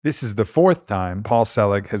This is the fourth time Paul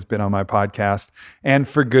Selig has been on my podcast, and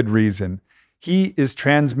for good reason. He is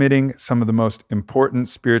transmitting some of the most important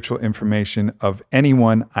spiritual information of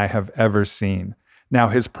anyone I have ever seen. Now,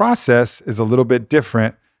 his process is a little bit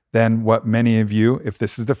different than what many of you, if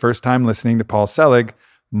this is the first time listening to Paul Selig,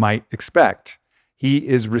 might expect. He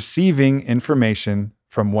is receiving information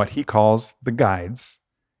from what he calls the guides,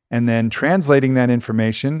 and then translating that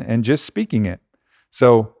information and just speaking it.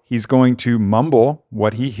 So he's going to mumble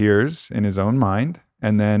what he hears in his own mind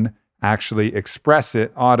and then actually express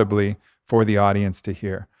it audibly for the audience to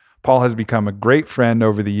hear. Paul has become a great friend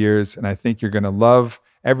over the years, and I think you're going to love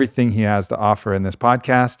everything he has to offer in this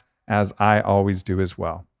podcast, as I always do as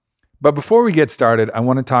well. But before we get started, I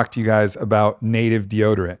want to talk to you guys about Native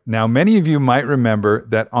deodorant. Now, many of you might remember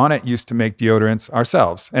that Onnit used to make deodorants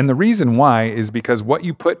ourselves. And the reason why is because what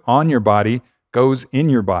you put on your body goes in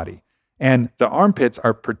your body. And the armpits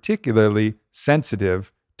are particularly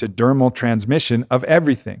sensitive to dermal transmission of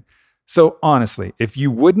everything. So honestly, if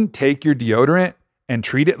you wouldn't take your deodorant and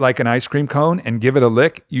treat it like an ice cream cone and give it a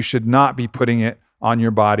lick, you should not be putting it on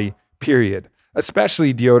your body, period.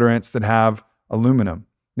 Especially deodorants that have aluminum.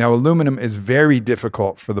 Now, aluminum is very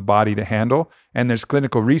difficult for the body to handle, and there's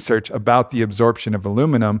clinical research about the absorption of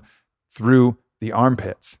aluminum through the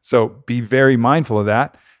armpits. So be very mindful of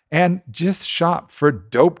that, and just shop for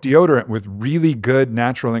dope deodorant with really good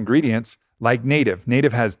natural ingredients like Native.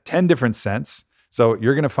 Native has 10 different scents, so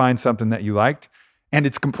you're going to find something that you liked, and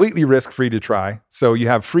it's completely risk-free to try. So you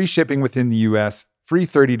have free shipping within the US, free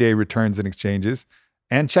 30-day returns and exchanges,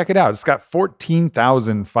 and check it out. It's got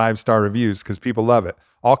 14,000 five-star reviews because people love it.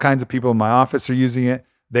 All kinds of people in my office are using it.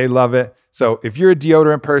 They love it. So if you're a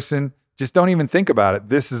deodorant person, just don't even think about it.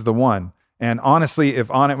 This is the one. And honestly, if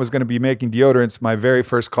Onnit was going to be making deodorants, my very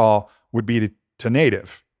first call would be to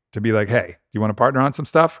Native to be like, hey, do you want to partner on some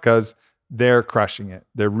stuff? Because they're crushing it.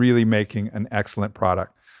 They're really making an excellent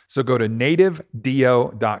product. So go to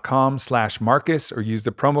nativedeo.com/Marcus or use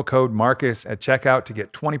the promo code Marcus at checkout to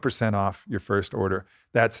get 20% off your first order.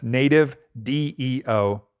 That's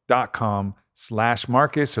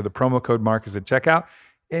nativedeo.com/Marcus or the promo code Marcus at checkout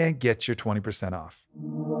and get your 20% off.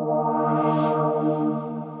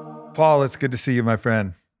 Paul, it's good to see you, my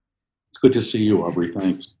friend. It's good to see you, Aubrey.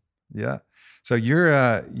 Thanks. Yeah. So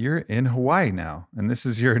you're in Hawaii now, and this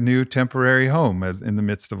is your new temporary home as in the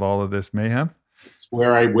midst of all of this mayhem. It's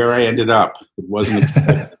where I ended up. It wasn't.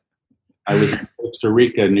 I was in Costa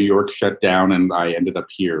Rica, New York shut down, and I ended up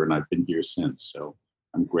here, and I've been here since. So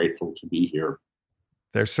I'm grateful to be here.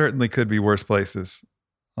 There certainly could be worse places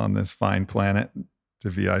on this fine planet to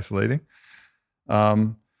be isolating.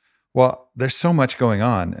 Well, there's so much going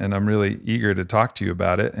on, and I'm really eager to talk to you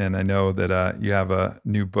about it. And I know that you have a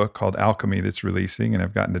new book called Alchemy that's releasing, and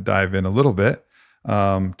I've gotten to dive in a little bit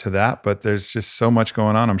to that. But there's just so much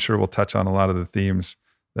going on. I'm sure we'll touch on a lot of the themes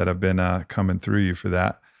that have been coming through you for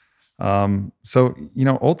that. So,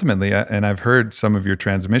 ultimately, and I've heard some of your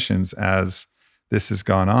transmissions as this has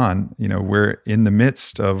gone on, we're in the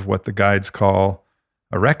midst of what the guides call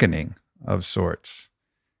a reckoning of sorts.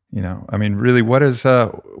 Really, what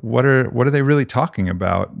are they really talking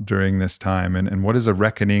about during this time? And what does a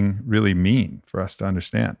reckoning really mean for us to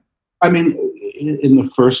understand? I mean, in the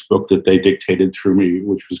first book that they dictated through me,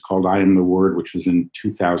 which was called I Am the Word, which was in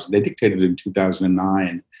 2000, they dictated in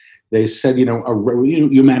 2009. They said,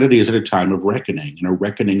 humanity is at a time of reckoning. And a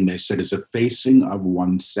reckoning, they said, is a facing of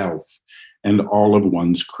oneself and all of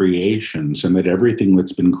one's creations, and that everything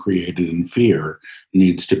that's been created in fear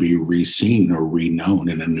needs to be reseen or reknown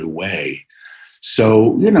in a new way.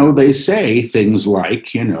 So, they say things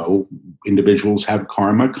like, individuals have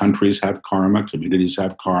karma, countries have karma, communities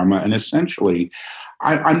have karma, and essentially,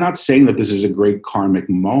 I'm not saying that this is a great karmic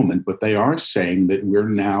moment, but they are saying that we're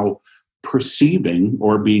now perceiving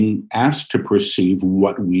or being asked to perceive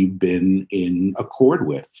what we've been in accord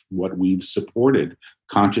with, what we've supported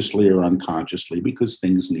consciously or unconsciously, because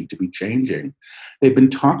things need to be changing. They've been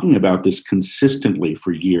talking about this consistently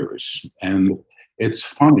for years. And it's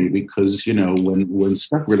funny because, when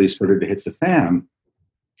stuff really started to hit the fan,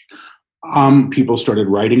 people started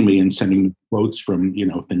writing me and sending me quotes from,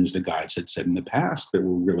 things the guides had said in the past that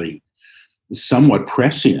were really somewhat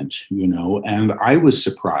prescient, and I was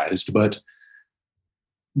surprised. But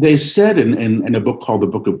they said in a book called The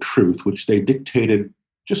Book of Truth, which they dictated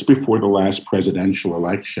just before the last presidential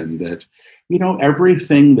election, that,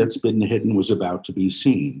 everything that's been hidden was about to be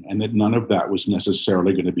seen, and that none of that was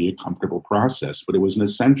necessarily going to be a comfortable process, but it was an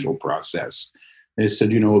essential process. They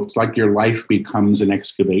said, it's like your life becomes an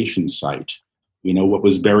excavation site. You know, what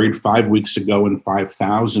was buried 5 weeks ago and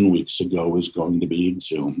 5,000 weeks ago is going to be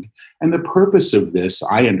exhumed. And the purpose of this,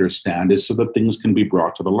 I understand, is so that things can be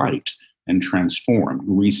brought to the light and transformed,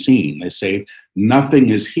 reseen. They say nothing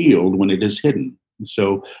is healed when it is hidden.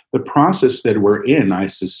 So the process that we're in, I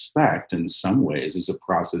suspect, in some ways, is a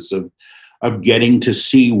process of getting to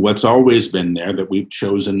see what's always been there that we've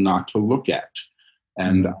chosen not to look at.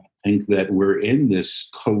 And I think that we're in this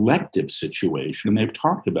collective situation, and they've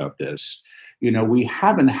talked about this. You know, we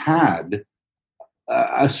haven't had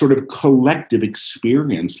a sort of collective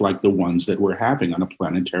experience like the ones that we're having on a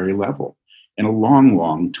planetary level in a long,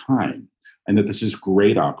 long time. And that this is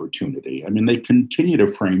great opportunity. I mean, they continue to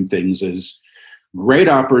frame things as great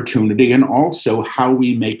opportunity, and also how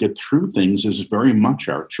we make it through things is very much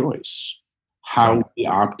our choice. How we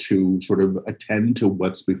opt to sort of attend to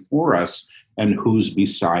what's before us and who's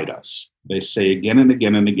beside us. They say again and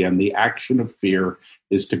again and again, the action of fear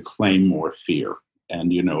is to claim more fear.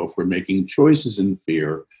 And, you know, if we're making choices in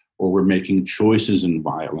fear, or we're making choices in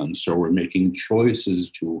violence, or we're making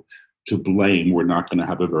choices to blame, we're not going to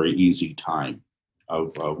have a very easy time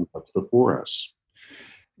of what's before us.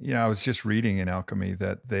 Yeah, I was just reading in Alchemy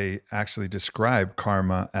that they actually describe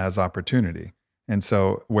karma as opportunity. And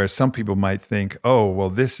so where some people might think, oh, well,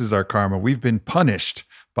 this is our karma. We've been punished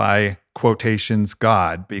by quotations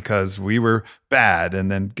God because we were bad.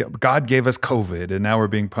 And then God gave us COVID and now we're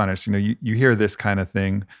being punished. You know, you hear this kind of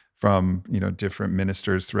thing from, you know, different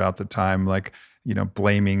ministers throughout the time, like, you know,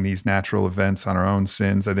 blaming these natural events on our own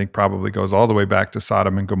sins. I think probably goes all the way back to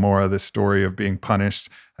Sodom and Gomorrah, this story of being punished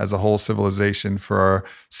as a whole civilization for our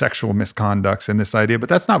sexual misconducts and this idea. But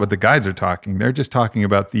that's not what the guides are talking. They're just talking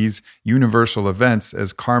about these universal events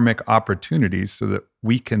as karmic opportunities so that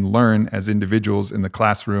we can learn as individuals in the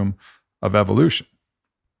classroom of evolution.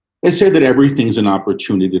 They say that everything's an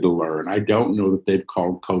opportunity to learn. I don't know that they've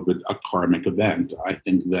called COVID a karmic event. I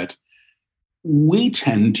think that we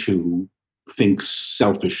tend to think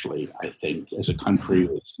selfishly, I think, as a country,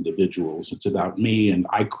 as individuals. It's about me and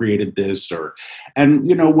I created this, and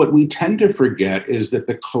you know, what we tend to forget is that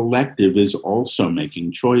the collective is also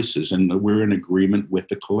making choices and that we're in agreement with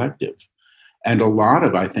the collective. And a lot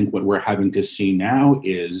of, I think, what we're having to see now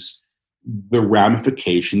is the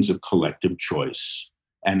ramifications of collective choice.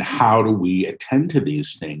 And how do we attend to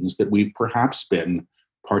these things that we've perhaps been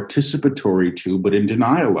participatory to, but in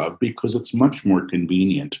denial of, because it's much more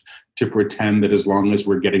convenient to pretend that as long as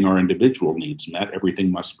we're getting our individual needs met,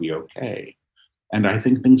 everything must be okay. And I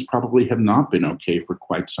think things probably have not been okay for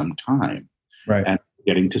quite some time. Right. And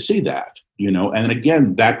getting to see that, you know, and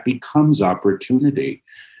again, that becomes opportunity.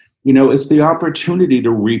 You know, it's the opportunity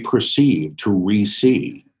to re-perceive, to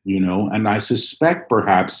re-see, you know, and I suspect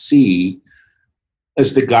perhaps see,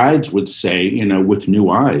 as the guides would say, you know, with new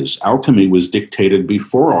eyes. Alchemy was dictated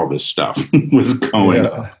before all this stuff was going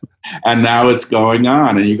on. And now it's going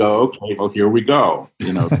on. And you go, okay, well, here we go.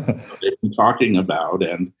 You know, they've been talking about,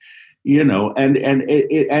 and, you know, and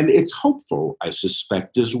it's hopeful, I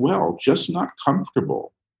suspect, as well, just not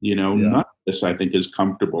comfortable. You know, none of this, I think, is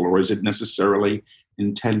comfortable, or is it necessarily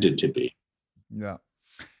intended to be? Yeah.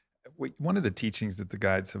 One of the teachings that the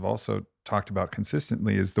guides have also talked about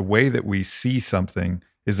consistently is the way that we see something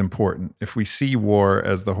is important. If we see war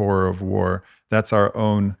as the horror of war, that's our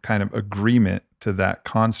own kind of agreement to that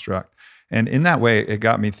construct. And in that way, it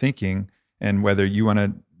got me thinking, and whether you want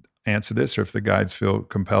to answer this or if the guides feel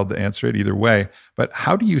compelled to answer it, either way, but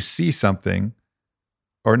how do you see something,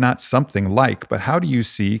 or not something like, but how do you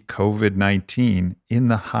see COVID-19 in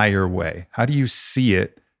the higher way? How do you see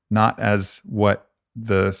it not as what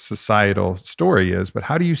the societal story is, but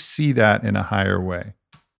how do you see that in a higher way?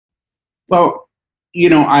 Well, you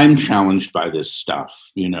know, I'm challenged by this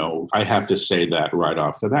stuff. You know, I have to say that right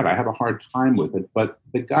off the bat. I have a hard time with it, but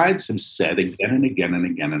the guides have said again and again and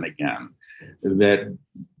again and again that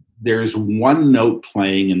there's one note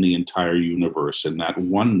playing in the entire universe, and that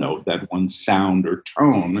one note, that one sound or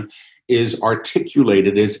tone, is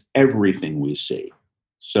articulated as everything we see.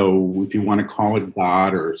 So if you want to call it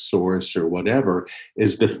God or source or whatever,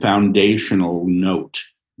 is the foundational note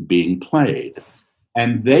being played.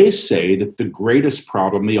 And they say that the greatest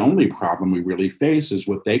problem, the only problem we really face, is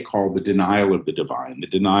what they call the denial of the divine, the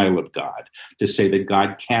denial of God, to say that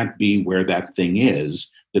God can't be where that thing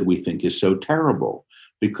is that we think is so terrible.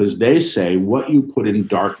 Because they say what you put in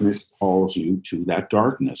darkness calls you to that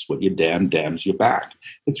darkness. What you damn damns you back.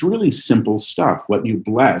 It's really simple stuff. What you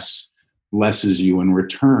blesses you in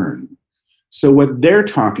return. So what they're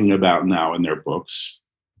talking about now in their books,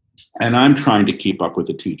 and I'm trying to keep up with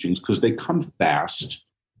the teachings because they come fast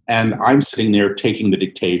And I'm sitting there taking the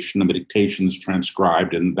dictation, and the dictation's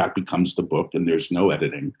transcribed, and that becomes the book, and there's no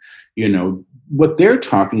editing. What they're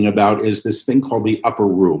talking about is this thing called the upper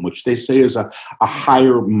room, which they say is a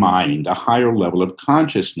higher mind, a higher level of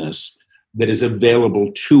consciousness that is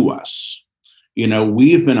available to us.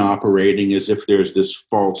 We've been operating as if there's this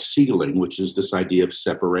false ceiling, which is this idea of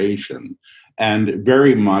separation, and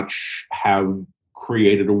very much have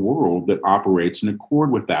created a world that operates in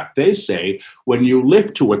accord with that. They say when you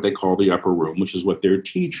lift to what they call the upper room, which is what they're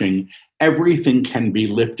teaching, everything can be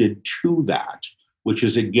lifted to that, which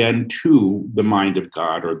is again to the mind of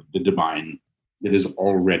God or the divine that is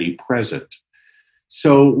already present.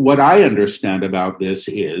 So what I understand about this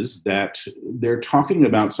is that they're talking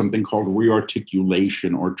about something called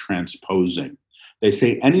rearticulation or transposing. They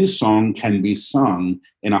say any song can be sung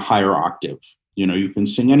in a higher octave. You can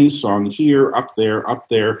sing any song here, up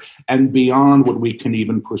there, and beyond what we can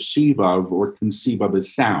even perceive of or conceive of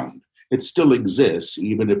as sound. It still exists,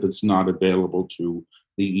 even if it's not available to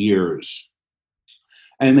the ears.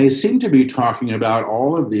 And they seem to be talking about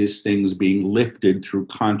all of these things being lifted through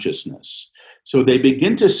consciousness. So they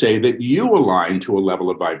begin to say that you align to a level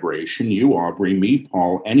of vibration, you, Aubrey, me,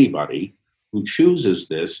 Paul, anybody who chooses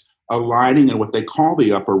this, aligning in what they call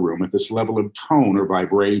the upper room at this level of tone or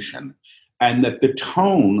vibration. And that the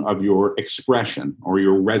tone of your expression or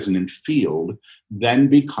your resonant field then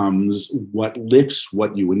becomes what lifts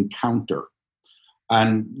what you encounter.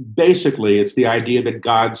 And basically, it's the idea that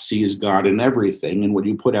God sees God in everything, and what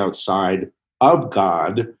you put outside of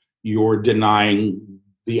God, you're denying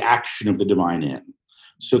the action of the divine in.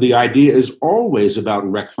 So the idea is always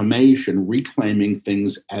about reclamation, reclaiming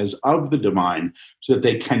things as of the divine so that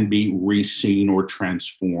they can be re-seen or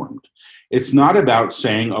transformed. It's not about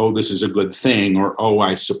saying, oh, this is a good thing, or, oh,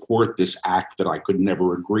 I support this act that I could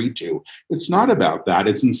never agree to. It's not about that.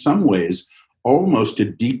 It's in some ways almost a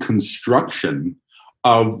deconstruction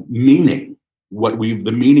of meaning,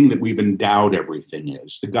 the meaning that we've endowed everything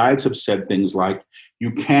is. The guides have said things like,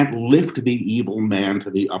 you can't lift the evil man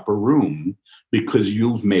to the upper room because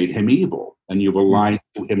you've made him evil and you've aligned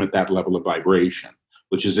to him at that level of vibration,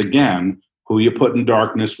 which is, again, who you put in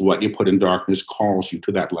darkness, what you put in darkness calls you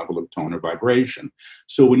to that level of tone or vibration.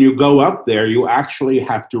 So when you go up there, you actually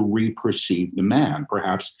have to re-perceive the man,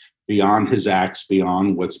 perhaps beyond his acts,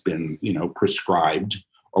 beyond what's been, prescribed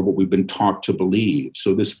or what we've been taught to believe.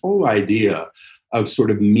 So this whole idea of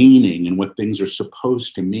sort of meaning and what things are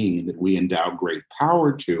supposed to mean that we endow great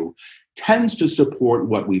power to tends to support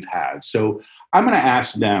what we've had. So I'm going to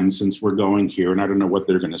ask them, since we're going here, and I don't know what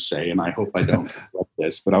they're going to say, and I hope I don't forget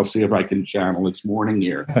this, but I'll see if I can channel. It's morning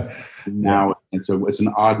here. Now it's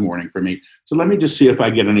an odd morning for me. So let me just see if I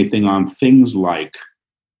get anything on things like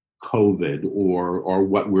COVID or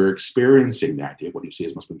what we're experiencing. The idea of what you see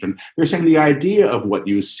is must be understood. They're saying the idea of what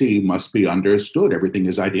you see must be understood. Everything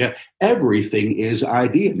is idea. Everything is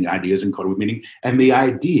idea. And the idea is encoded with meaning. And the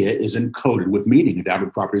idea is encoded with meaning, endowed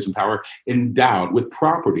with properties and power, endowed with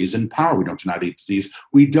properties and power. We don't deny the disease.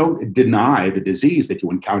 We don't deny the disease that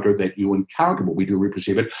you encounter, but we do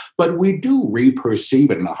reperceive it. But we do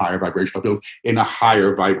reperceive it in a higher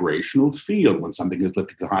vibrational field, when something is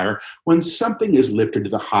lifted to the higher. When something is lifted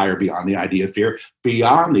to the higher, beyond the idea of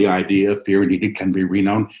fear, indeed, it can be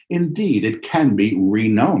reknown. Indeed, it can be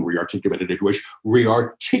reknown, rearticulated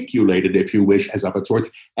if you wish, as of its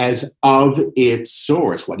source, as of its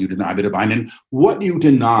source. What you deny the divine in, what you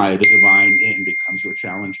deny the divine in becomes your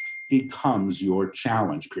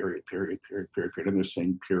challenge, period. And they're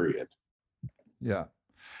saying period. Yeah.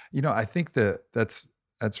 I think that's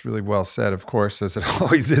really well said, of course, as it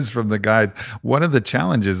always is from the guide. One of the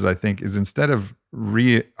challenges, I think, is instead of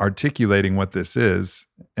re-articulating what this is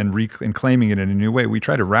and claiming it in a new way, we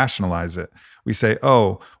try to rationalize it. We say,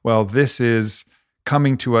 oh, well, this is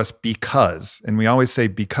coming to us because, and we always say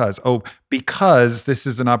because this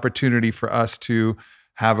is an opportunity for us to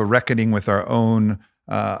have a reckoning with our own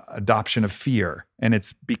adoption of fear. And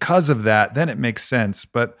it's because of that, then it makes sense.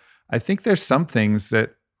 But I think there's some things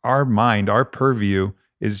that our mind, our purview,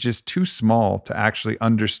 is just too small to actually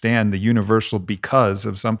understand the universal because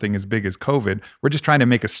of something as big as COVID. We're just trying to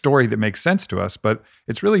make a story that makes sense to us, but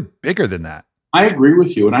it's really bigger than that. I agree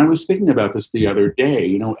with you. And I was thinking about this the other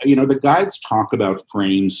day. The guides talk about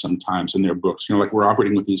frames sometimes in their books, like we're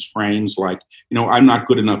operating with these frames, like, I'm not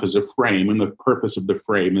good enough as a frame. And the purpose of the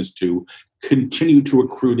frame is to continue to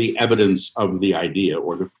accrue the evidence of the idea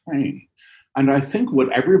or the frame. And I think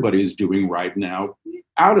what everybody's doing right now,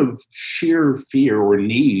 out of sheer fear or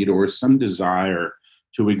need or some desire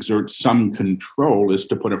to exert some control, is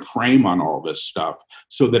to put a frame on all this stuff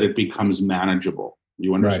so that it becomes manageable.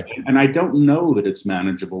 You Right. understand? And I don't know that it's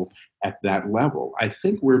manageable at that level. I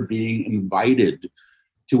think we're being invited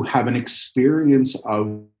to have an experience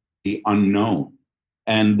of the unknown.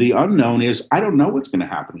 And the unknown is, I don't know what's going to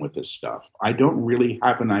happen with this stuff. I don't really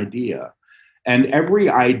have an idea. And every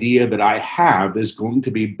idea that I have is going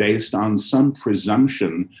to be based on some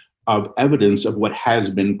presumption of evidence of what has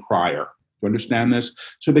been prior. You understand this?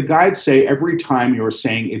 So the guides say every time you're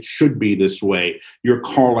saying it should be this way, you're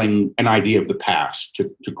calling an idea of the past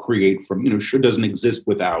to create from, should doesn't exist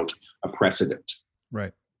without a precedent.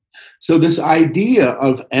 Right. So this idea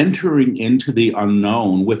of entering into the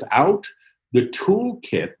unknown without the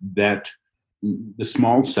toolkit that the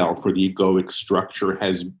small self or the egoic structure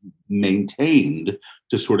has maintained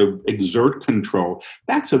to sort of exert control,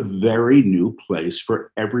 that's a very new place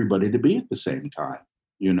for everybody to be at the same time.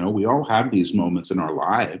 We all have these moments in our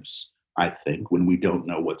lives, I think, when we don't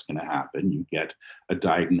know what's going to happen. You get a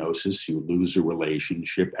diagnosis, you lose a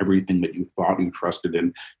relationship, everything that you thought you trusted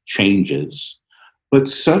in changes. But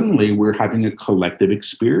suddenly we're having a collective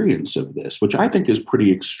experience of this, which I think is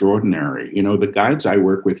pretty extraordinary. The guides I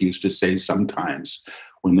work with used to say sometimes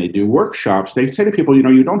when they do workshops, they say to people,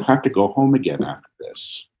 you don't have to go home again after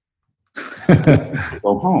this.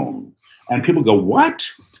 Go home. And people go, what?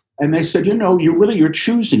 And they said, you're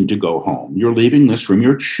choosing to go home. You're leaving this room.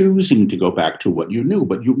 You're choosing to go back to what you knew,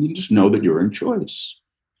 but you just know that you're in choice.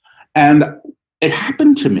 And it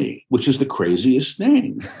happened to me, which is the craziest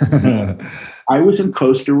thing. I was in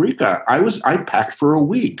Costa Rica. I packed for a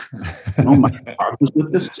week. My dog was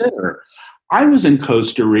with the sitter. I was in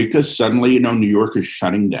Costa Rica. Suddenly, New York is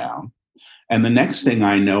shutting down. And the next thing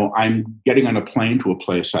I know, I'm getting on a plane to a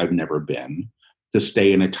place I've never been to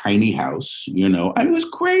stay in a tiny house. It was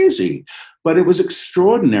crazy, but it was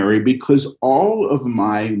extraordinary because all of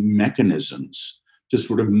my mechanisms to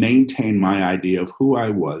sort of maintain my idea of who I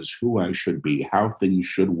was, who I should be, how things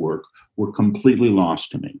should work, were completely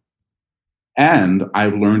lost to me. And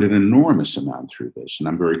I've learned an enormous amount through this, and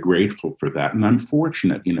I'm very grateful for that. And I'm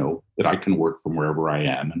fortunate, that I can work from wherever I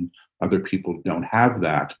am, and other people don't have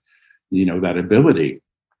that, that ability.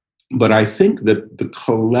 But I think that the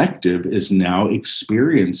collective is now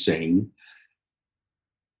experiencing,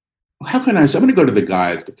 I'm going to go to the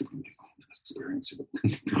guides.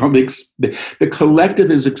 The collective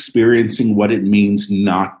is experiencing what it means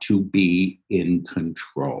not to be in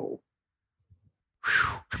control.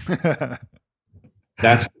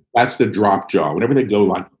 That's the drop jaw. Whenever they go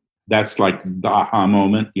like, that's like the aha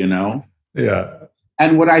moment, Yeah.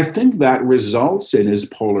 And what I think that results in is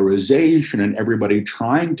polarization and everybody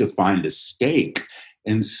trying to find a stake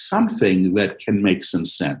in something that can make some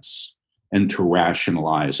sense and to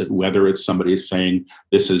rationalize it, whether it's somebody saying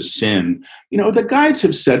this is sin. The guides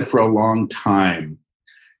have said for a long time,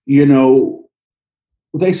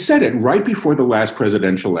 they said it right before the last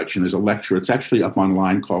presidential election. There's a lecture, it's actually up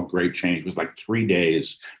online, called Great Change. It was like 3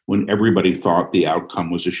 days when everybody thought the outcome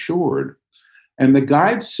was assured. And the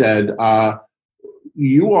guides said,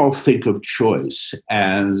 you all think of choice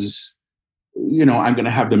as, I'm going to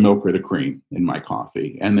have the milk or the cream in my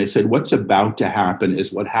coffee. And they said, what's about to happen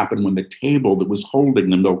is what happened when the table that was holding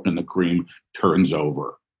the milk and the cream turns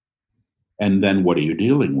over. And then what are you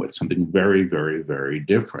dealing with? Something very, very, very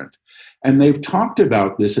different. And they've talked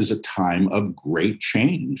about this as a time of great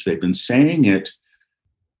change. They've been saying it,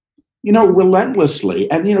 relentlessly.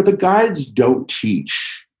 And, the guides don't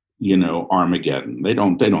teach, Armageddon. They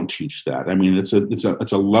don't teach that. I mean, it's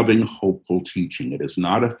a loving, hopeful teaching. It is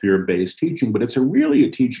not a fear-based teaching, but it's really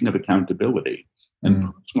a teaching of accountability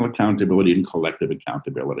and personal accountability and collective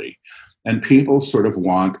accountability. And people sort of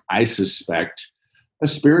want, I suspect, a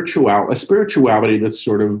spirituality that's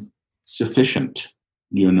sort of sufficient,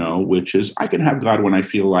 which is I can have God when I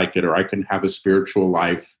feel like it, or I can have a spiritual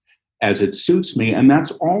life as it suits me. And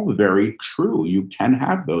that's all very true. You can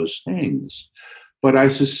have those things. But I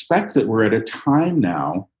suspect that we're at a time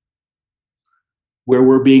now where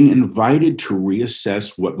we're being invited to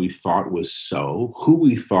reassess what we thought was so, who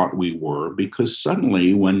we thought we were, because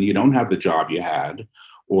suddenly when you don't have the job you had,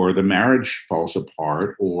 or the marriage falls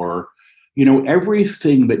apart, or,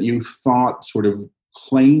 everything that you thought sort of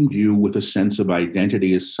claimed you with a sense of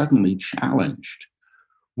identity is suddenly challenged.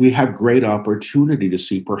 We have great opportunity to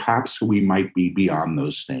see perhaps who we might be beyond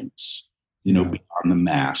those things. Beyond the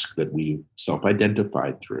mask that we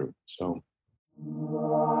self-identified through. So.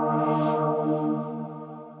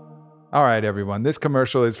 All right, everyone. This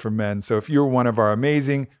commercial is for men. So if you're one of our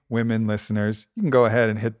amazing women listeners, you can go ahead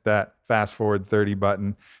and hit that fast forward 30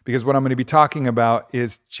 button, because what I'm going to be talking about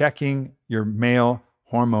is checking your male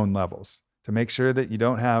hormone levels to make sure that you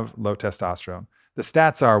don't have low testosterone. The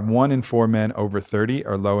stats are 1 in 4 men over 30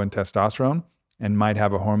 are low in testosterone, and might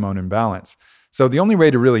have a hormone imbalance. So the only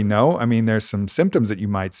way to really know, I mean, there's some symptoms that you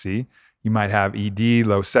might see. You might have ED,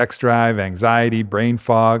 low sex drive, anxiety, brain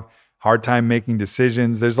fog, hard time making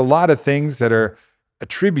decisions. There's a lot of things that are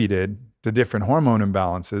attributed to different hormone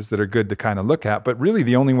imbalances that are good to kind of look at. But really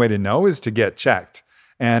the only way to know is to get checked.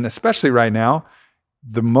 And especially right now,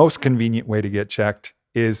 the most convenient way to get checked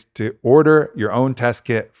is to order your own test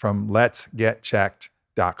kit from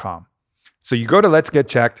letsgetchecked.com. So you go to Let's Get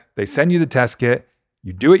Checked, they send you the test kit,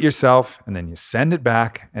 you do it yourself, and then you send it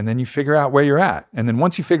back, and then you figure out where you're at. And then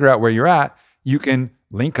once you figure out where you're at, you can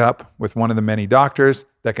link up with one of the many doctors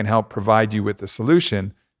that can help provide you with the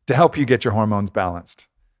solution to help you get your hormones balanced.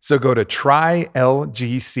 So go to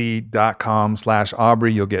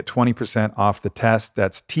trylgc.com/Aubrey. You'll get 20% off the test.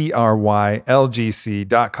 That's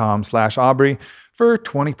trylgc.com/Aubrey for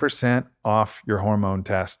 20% off your hormone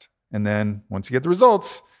test. And then once you get the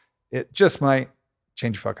results, it just might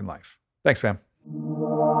change your fucking life. Thanks, fam.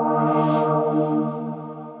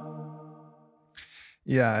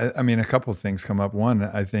 Yeah, I mean, a couple of things come up. One,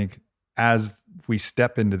 I think as we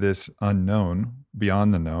step into this unknown,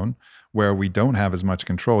 beyond the known, where we don't have as much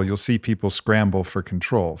control, you'll see people scramble for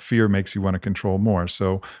control. Fear makes you want to control more.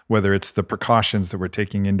 So whether it's the precautions that we're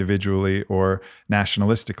taking individually or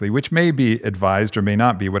nationalistically, which may be advised or may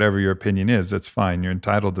not be, whatever your opinion is, that's fine. You're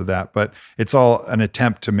entitled to that. But it's all an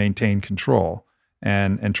attempt to maintain control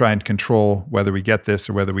and try and control whether we get this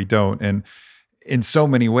or whether we don't. And in so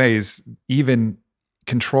many ways, even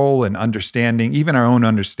control and understanding, even our own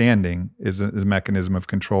understanding is a mechanism of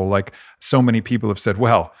control. Like so many people have said,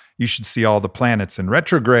 well, you should see all the planets in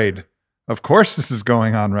retrograde. Of course, this is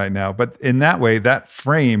going on right now. But in that way, that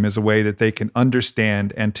frame is a way that they can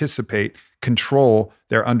understand, anticipate, control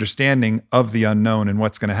their understanding of the unknown and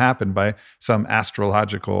what's going to happen by some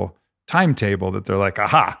astrological timetable that they're like,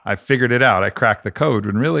 aha, I figured it out. I cracked the code.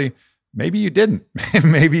 When really, maybe you didn't.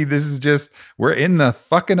 Maybe this is just, we're in the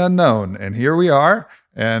fucking unknown and here we are.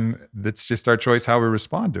 And it's just our choice how we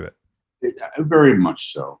respond to it. Very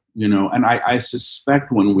much so, and I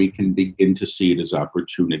suspect when we can begin to see it as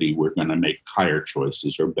opportunity, we're going to make higher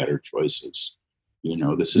choices or better choices.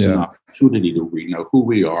 This is an opportunity to know who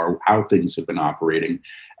we are, how things have been operating,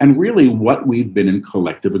 and really what we've been in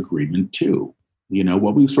collective agreement to.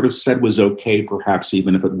 What we sort of said was okay, perhaps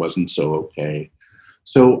even if it wasn't so okay.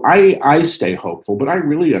 So I stay hopeful, but I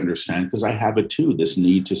really understand, because I have it too, this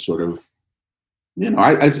need to sort of,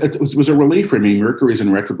 it was a relief for me. Mercury's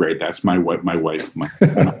in retrograde. That's my wife.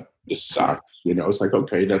 Just sucks. It's like,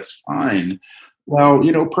 okay, that's fine. Well,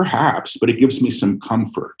 perhaps, but it gives me some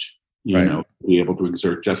comfort, to be able to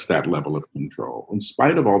exert just that level of control. In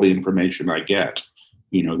spite of all the information I get,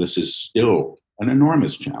 this is still an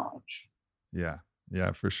enormous challenge. Yeah,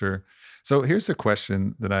 for sure. So here's a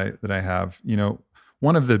question that I have.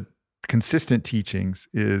 One of the consistent teachings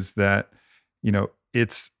is that,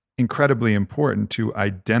 it's incredibly important to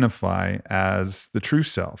identify as the true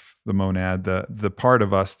self, the monad, the part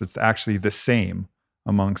of us that's actually the same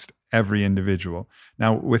amongst every individual.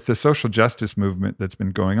 Now, with the social justice movement that's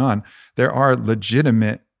been going on, there are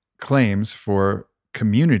legitimate claims for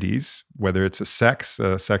communities, whether it's a sex,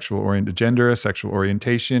 a gender, a sexual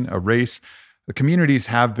orientation, a race. The communities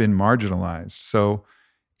have been marginalized. So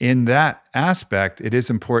in that aspect, it is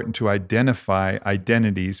important to identify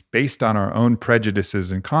identities based on our own prejudices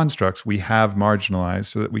and constructs we have marginalized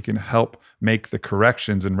so that we can help make the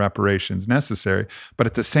corrections and reparations necessary. But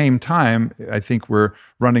at the same time, I think we're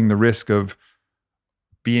running the risk of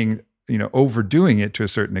being, overdoing it to a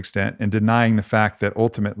certain extent and denying the fact that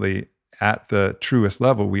ultimately at the truest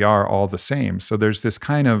level, we are all the same. So there's this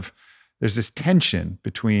tension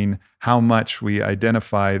between how much we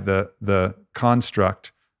identify the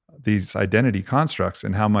construct, these identity constructs,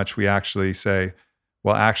 and how much we actually say,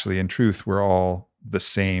 well, actually, in truth, we're all the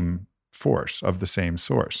same force of the same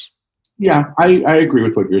source. Yeah, I agree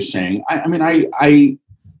with what you're saying.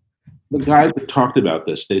 The guys that talked about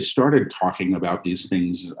this, they started talking about these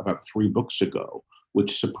things about 3 books ago,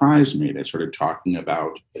 which surprised me. They started talking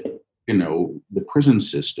about, the prison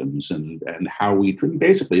systems and how we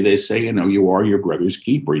basically, they say, you are your brother's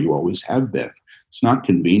keeper. You always have been. It's not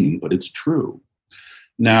convenient, but it's true.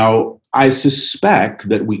 Now, I suspect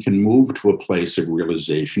that we can move to a place of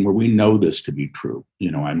realization where we know this to be true.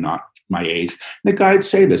 I'm not my age. The guides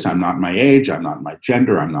say this: I'm not my age, I'm not my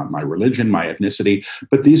gender, I'm not my religion, my ethnicity,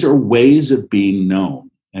 but these are ways of being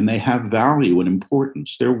known, and they have value and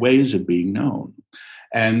importance. They're ways of being known.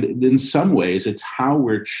 And in some ways, it's how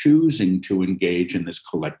we're choosing to engage in this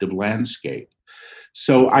collective landscape.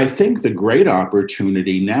 So I think the great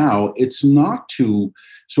opportunity now, it's not to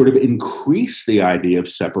sort of increase the idea of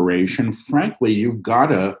separation. Frankly, you've got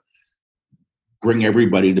to bring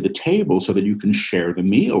everybody to the table so that you can share the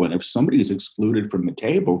meal. And if somebody is excluded from the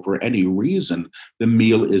table for any reason, the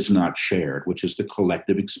meal is not shared, which is the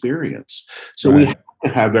collective experience. So we Right. have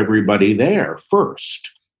to have everybody there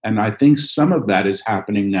first. And I think some of that is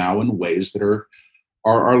happening now in ways that are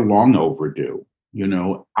long overdue.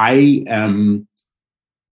 I am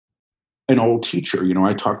an old teacher.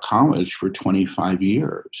 I taught college for 25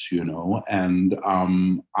 years, and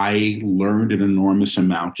I learned an enormous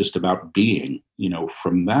amount just about being,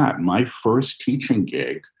 from that. My first teaching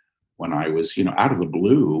gig when I was, out of the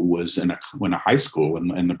blue was in a high school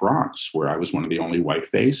in the Bronx, where I was one of the only white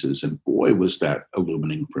faces. And boy, was that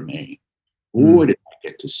illuminating for me. Boy, Mm. did I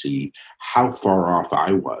get to see how far off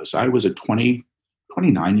I was. I was a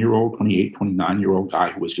 29-year-old, 28, 29-year-old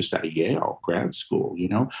guy who was just out of Yale grad school.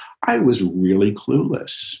 I was really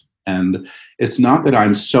clueless. And it's not that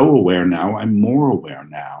I'm so aware now, I'm more aware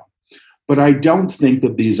now. But I don't think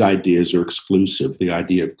that these ideas are exclusive. The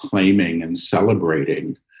idea of claiming and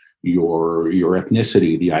celebrating your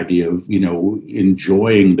ethnicity, the idea of,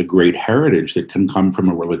 enjoying the great heritage that can come from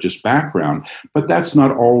a religious background. But that's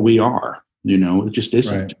not all we are. It just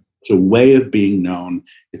isn't. Right. It's a way of being known.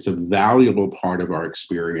 It's a valuable part of our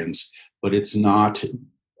experience, but it's not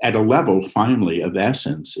at a level, finally, of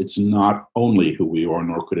essence. It's not only who we are,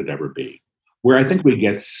 nor could it ever be. Where I think we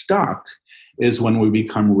get stuck is when we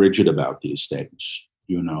become rigid about these things.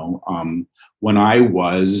 When I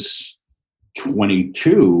was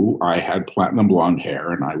 22, I had platinum blonde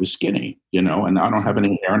hair and I was skinny, and I don't have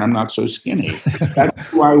any hair and I'm not so skinny. That's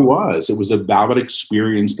who I was. It was a valid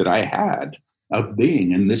experience that I had of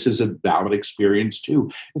being. And this is a valid experience too.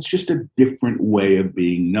 It's just a different way of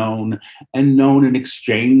being known, and known in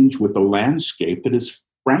exchange with a landscape that is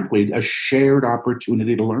frankly a shared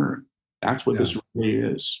opportunity to learn. That's what Yeah. this really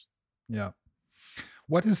is. Yeah.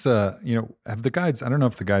 What is have the guides, I don't know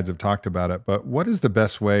if the guides have talked about it, but what is the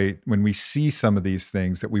best way when we see some of these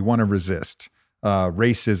things that we want to resist?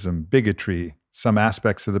 Racism, bigotry, some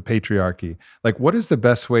aspects of the patriarchy. Like, what is the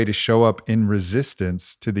best way to show up in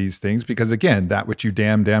resistance to these things? Because again, that which you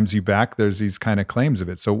damn damns you back, there's these kind of claims of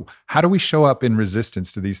it. So how do we show up in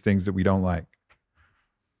resistance to these things that we don't like?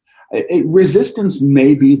 Resistance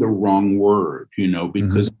may be the wrong word,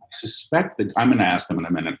 because Mhm. I suspect that I'm going to ask them in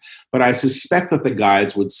a minute, but I suspect that the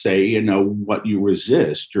guides would say, what you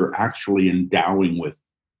resist, you're actually endowing with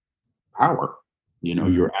power.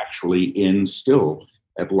 Mm. You're actually in still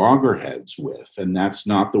at loggerheads with, and that's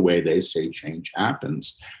not the way they say change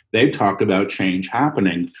happens. They talk about change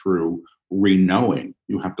happening through re-knowing.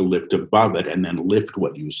 You have to lift above it and then lift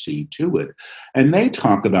what you see to it. And they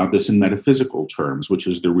talk about this in metaphysical terms, which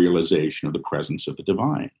is the realization of the presence of the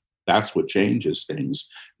divine. That's what changes things,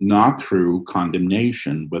 not through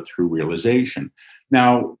condemnation, but through realization.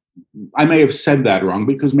 Now, I may have said that wrong,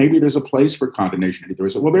 because maybe there's a place for condemnation.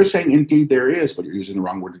 Well, they're saying indeed there is, but you're using the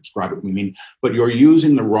wrong word to describe what we mean. But you're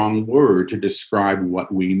using the wrong word to describe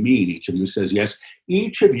what we mean. Each of you says yes.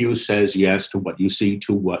 Each of you says yes to what you see,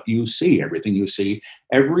 to what you see. Everything you see,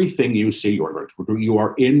 you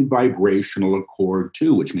are in vibrational accord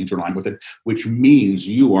to, which means you're aligned with it, which means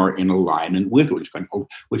you are in alignment with it,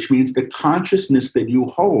 which means the consciousness that you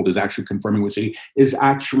hold is actually confirming what you see, is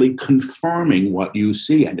actually confirming what you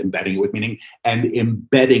see and embedding it with meaning, and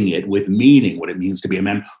embedding it with meaning, what it means to be a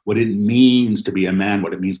man, what it means to be a man,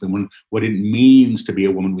 what it means to be a woman, what it means to be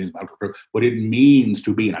a woman, what it means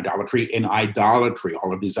to be in idolatry,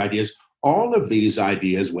 all of these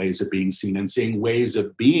ideas, ways of being seen and seeing, ways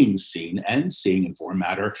of being seen and seeing inform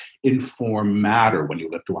matter when you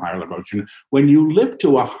lift to a higher level of vibration. When you lift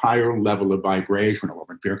to a higher level of vibration or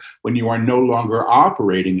fear, when you are no longer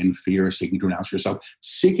operating in fear, seeking to announce yourself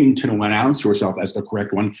as the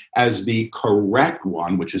correct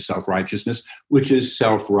one, which is self-righteousness, which is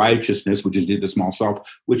indeed the small self,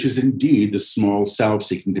 which is indeed the small self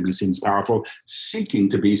seeking to be seen as powerful, seeking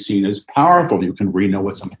to be seen as powerful. You can re-know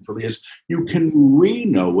what something truly is. You can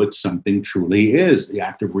re-know what something truly is. The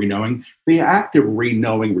act of re-knowing,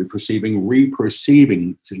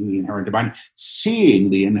 reperceiving, seeing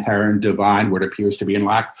the inherent divine, where it appears to be in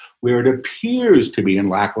lack,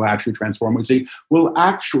 will actually transform what you see, will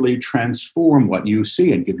actually transform what you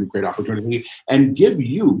see and give you great opportunity, to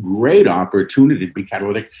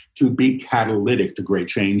be catalytic to great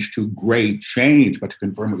change, but to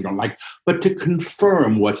confirm what you don't like, but to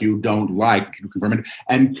confirm what you don't like, to confirm it,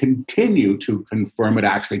 and continue continue to confirm it,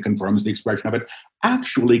 actually confirms the expression of it,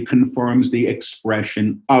 actually confirms the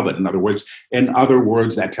expression of it. In other words,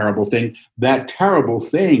 that terrible thing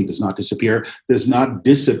does not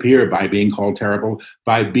disappear by being called terrible,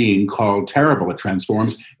 by being called terrible. It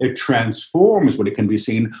transforms when it can be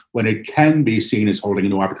seen as holding a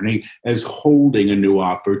new opportunity, as holding a new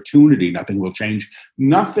opportunity. Nothing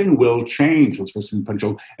will change, let's first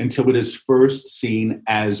potential, until it is first seen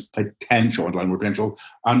as potential.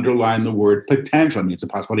 Underline the word potential. It means a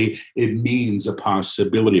possibility. It means a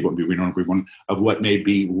possibility of what may be renowned, reborn, of what may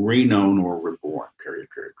be renowned or reborn. Period.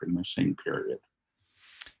 In the same period.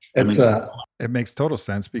 It makes total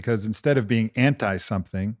sense, because instead of being anti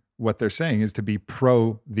something, what they're saying is to be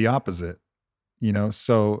pro the opposite.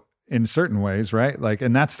 So in certain ways, right? Like,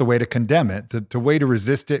 and that's the way to condemn it. The way to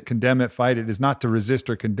resist it, condemn it, fight it is not to resist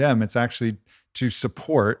or condemn. It's actually to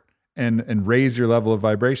support and raise your level of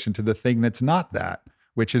vibration to the thing that's not that,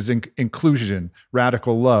 which is inclusion,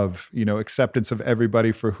 radical love, acceptance of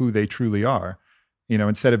everybody for who they truly are.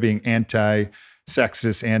 Instead of being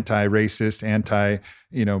anti-sexist, anti-racist,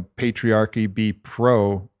 patriarchy, be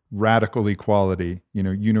pro radical equality,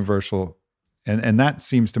 universal. And that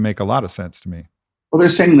seems to make a lot of sense to me. Well, they're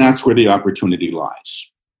saying that's where the opportunity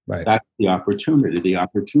lies. Right. That's the opportunity. The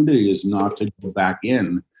opportunity is not to go back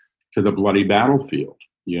in to the bloody battlefield.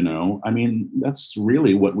 That's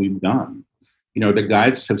really what we've done. The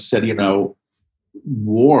guides have said,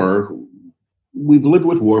 war, we've lived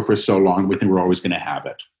with war for so long, we think we're always going to have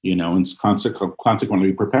it, and consequently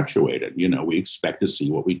we perpetuate it. We expect to see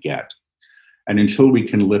what we get. And until we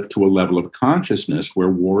can lift to a level of consciousness where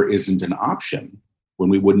war isn't an option, when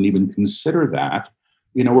we wouldn't even consider that,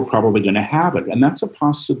 we're probably going to have it. And that's a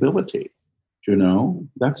possibility,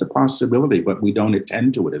 that's a possibility, but we don't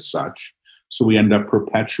attend to it as such. So we end up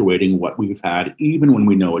perpetuating what we've had, even when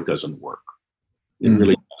we know it doesn't work. It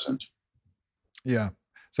really doesn't. Yeah.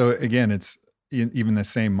 So again, it's even the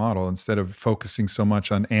same model. Instead of focusing so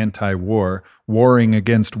much on anti-war, warring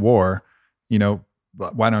against war,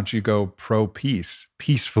 why don't you go pro-peace,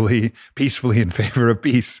 peacefully in favor of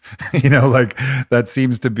peace? Like that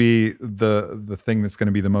seems to be the thing that's going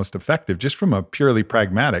to be the most effective, just from a purely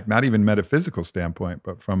pragmatic, not even metaphysical standpoint,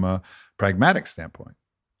 but from a pragmatic standpoint.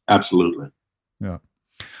 Absolutely. Yeah.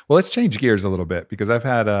 Well, let's change gears a little bit, because I've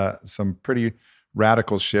had some pretty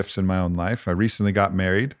radical shifts in my own life. I recently got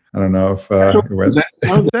married. I don't know if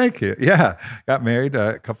thank you. Yeah. Got married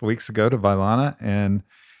a couple weeks ago to Vailana, and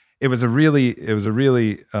it was a really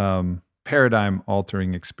paradigm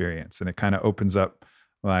altering experience. And it kind of opens up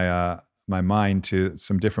my mind to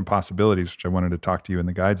some different possibilities, which I wanted to talk to you and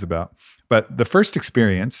the guides about. But the first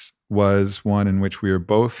experience was one in which we were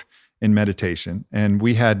both in meditation, and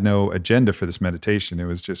we had no agenda for this meditation. It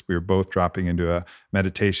was just, we were both dropping into a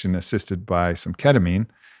meditation assisted by some ketamine.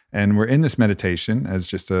 And we're in this meditation as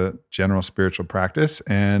just a general spiritual practice.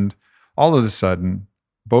 And all of a sudden,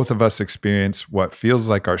 both of us experience what feels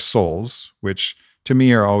like our souls, which to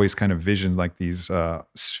me are always kind of visioned like these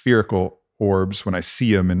spherical orbs when I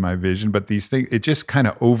see them in my vision. But these things, it just kind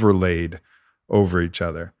of overlaid over each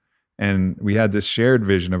other. And we had this shared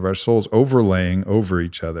vision of our souls overlaying over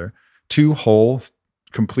each other. Two whole,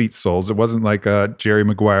 complete souls. It wasn't like Jerry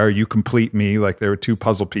Maguire, you complete me, like there were two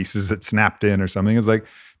puzzle pieces that snapped in or something. It was like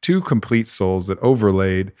two complete souls that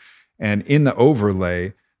overlaid. And in the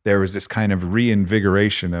overlay, there was this kind of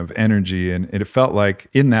reinvigoration of energy. And it felt like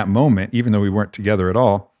in that moment, even though we weren't together at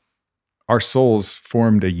all, our souls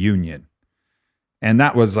formed a union. And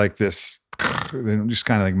that was like this just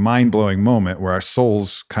kind of like mind-blowing moment where our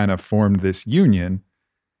souls kind of formed this union.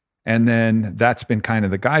 And then that's been kind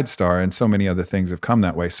of the guide star, and so many other things have come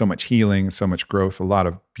that way. So much healing, so much growth, a lot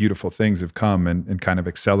of beautiful things have come and kind of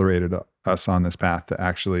accelerated us on this path to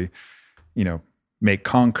actually, make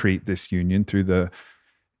concrete this union through the,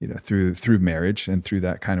 through marriage and through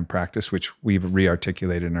that kind of practice, which we've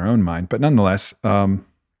rearticulated in our own mind. But nonetheless,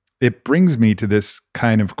 it brings me to this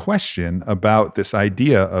kind of question about this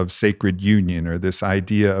idea of sacred union, or this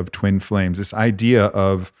idea of twin flames, this idea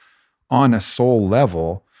of, on a soul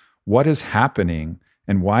level, what is happening,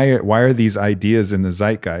 and why are these ideas in the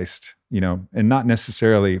zeitgeist, and not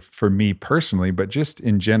necessarily for me personally, but just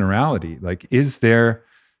in generality. Like, is there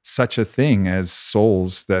such a thing as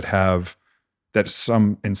souls that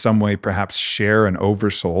in some way perhaps share an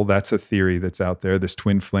oversoul? That's a theory that's out there, this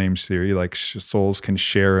twin flames theory, like souls can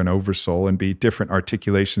share an oversoul and be different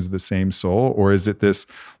articulations of the same soul? Or is it this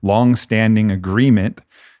long-standing agreement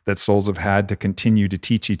that souls have had to continue to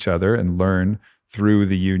teach each other and learn through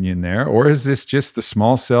the union there? Or is this just the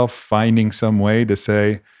small self finding some way to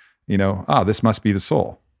say, this must be the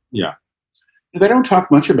soul? Yeah. They don't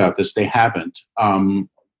talk much about this. They haven't.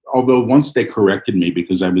 although once they corrected me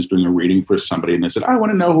because I was doing a reading for somebody and they said, I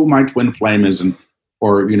want to know who my twin flame is, and,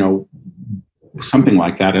 or, something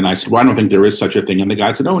like that. And I said, well, I don't think there is such a thing. And the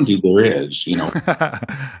guy said, oh, indeed there is,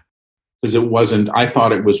 because it wasn't, I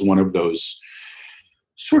thought it was one of those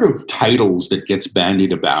sort of titles that gets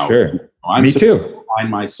bandied about. Sure. I'm Me too. to find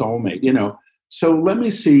my soulmate, So let me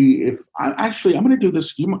see if I'm going to do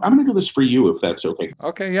this. I'm going to do this for you, if that's okay.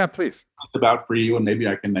 Okay. Yeah, please. It's about for you, and maybe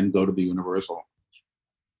I can then go to the universal.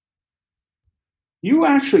 You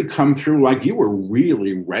actually come through like you were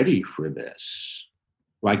really ready for this.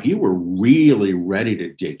 Like you were really ready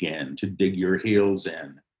to dig in, to dig your heels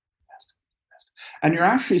in. And you're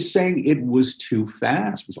actually saying it was too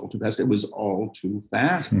fast. It was all too fast. It was all too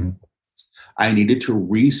fast. Mm-hmm. I needed to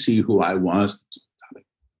re-see who I was.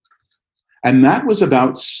 And that was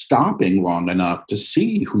about stopping long enough to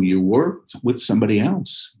see who you were with somebody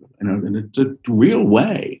else, in a real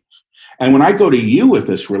way. And when I go to you with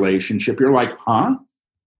this relationship, you're like, huh?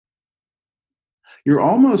 You're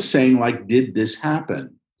almost saying, like, did this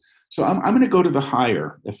happen? So I'm going to go to the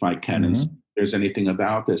higher, if I can, and see if there's anything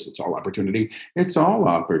about this. It's all opportunity. It's all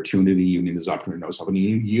opportunity. Union is opportunity to know self, and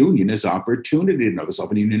union is opportunity to know the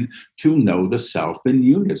self, and union to know the self. And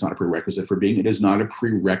union is not a prerequisite for being. It is not a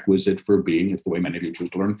prerequisite for being. It's the way many of you choose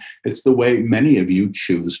to learn. It's the way many of you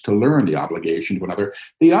choose to learn. The obligation to another.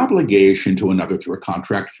 The obligation to another through a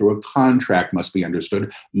contract. Through a contract must be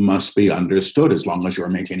understood. Must be understood as long as you are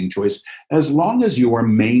maintaining choice. As long as you are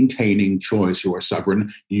maintaining choice, you are sovereign.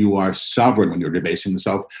 You are sovereign when you're debasing the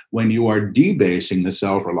self. When you are debasing the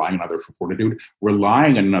self, relying on another for fortitude,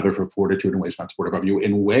 relying on another for fortitude in ways not supportive of you,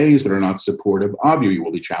 in ways that are not supportive of you, you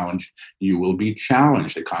will be challenged. You will be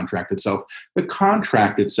challenged. The contract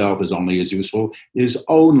itself is only as useful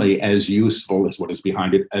as what is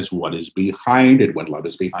behind it, as what is behind it. When love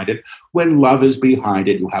is behind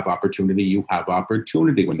it, you have opportunity. You have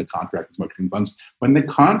opportunity when the contract is negotiating funds. When the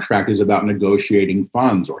contract is about negotiating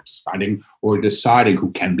funds or deciding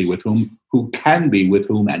who can be with whom,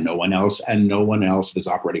 and no one else, is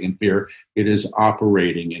operating in fear. It is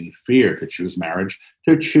operating in fear. To choose marriage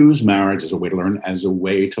as a way to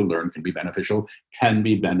learn, can be beneficial,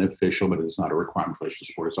 but it is not a requirement for a relationship to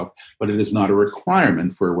support itself, but it is not a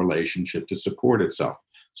requirement for a relationship to support itself.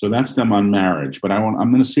 So that's them on marriage. But I'm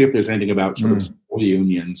going to see if there's anything about sort of soul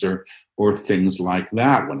unions or things like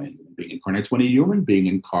that when a human being incarnates. When a human being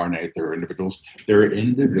incarnates, there are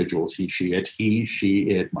individuals, he, she,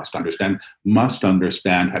 it must understand,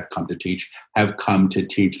 have come to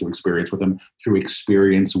teach through experience with them,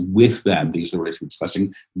 These are the relationships we're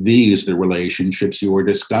discussing. These are the relationships you are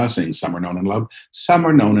discussing. Some are known in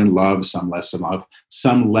love, some less in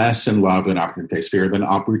love, an opportunity to face fear, then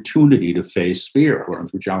opportunity to face fear, learn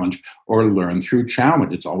through challenge or learn through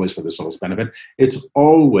challenge. It's always for the soul's benefit. To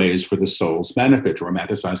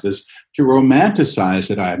romanticize this, to romanticize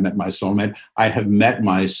that I have met my soulmate. I have met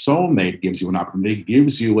my soulmate gives you an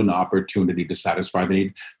opportunity to satisfy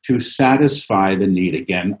the need,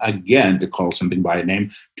 again, to call something by a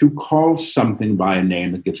name,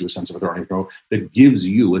 that gives you a sense of authority, that gives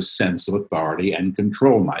you a sense of authority and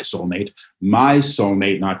control. My soulmate,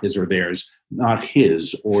 not his or theirs, not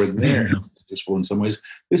his or theirs. Useful in some ways.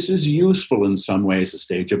 This is useful in some ways. A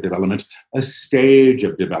stage of development.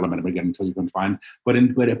 Again, until you can find,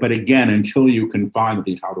 until you can find that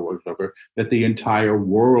the entire world is over, that the entire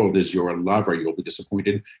world is your lover, you'll be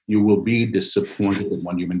disappointed. You will be disappointed that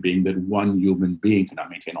one human being cannot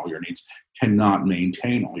maintain all your needs.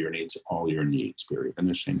 All your needs. Period. In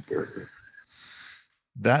the same period.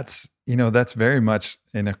 That's very much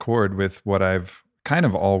in accord with what I've kind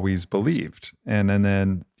of always believed. And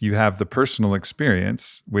then you have the personal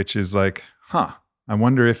experience, which is like, I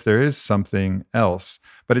wonder if there is something else.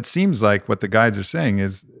 But it seems like what the guides are saying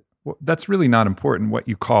is, that's really not important what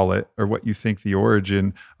you call it or what you think the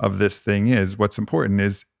origin of this thing is. What's important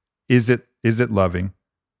is it loving?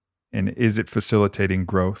 And is it facilitating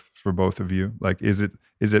growth for both of you? Like, is it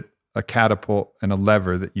a catapult and a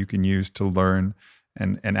lever that you can use to learn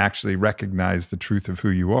and actually recognize the truth of who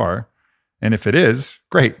you are? And if it is,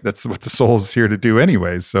 great. That's what the soul's here to do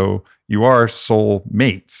anyways. So you are soul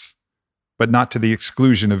mates, but not to the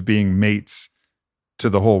exclusion of being mates to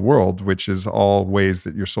the whole world, which is all ways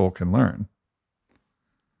that your soul can learn.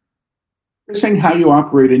 You're saying how you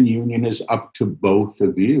operate in union is up to both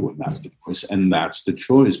of you, and that's the choice. And that's the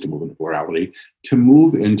choice, to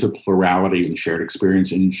move into plurality, and shared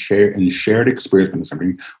experience,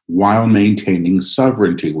 while maintaining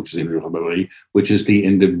sovereignty, which is the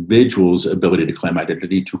individual's ability to claim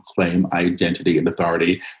identity, and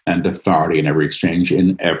authority in every exchange,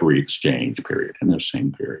 period, in the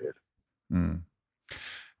same period.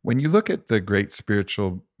 When you look at the great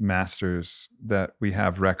spiritual masters that we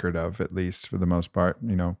have record of, at least for the most part,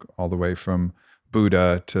 all the way from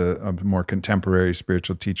Buddha to a more contemporary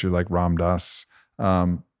spiritual teacher like Ram Dass,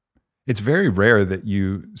 it's very rare that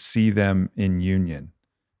you see them in union,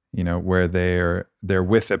 where they're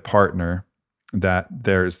with a partner that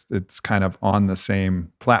it's kind of on the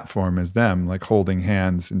same platform as them, like holding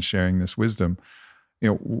hands and sharing this wisdom.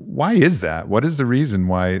 Why is that? What is the reason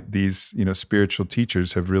why these, spiritual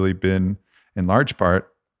teachers have really been, in large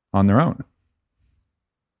part, on their own?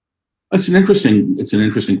 It's an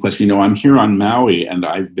interesting question. I'm here on Maui, and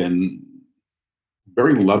I've been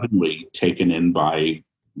very lovingly taken in by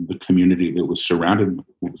the community that was surrounding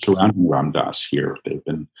Ram Dass here. They've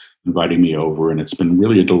been inviting me over, and it's been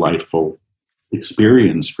really a delightful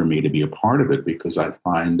experience for me to be a part of it, because I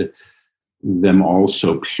find them all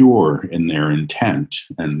so pure in their intent,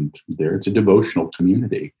 and it's a devotional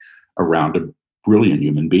community around a brilliant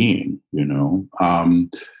human being.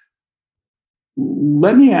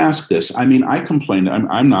 Let me ask this. I complain.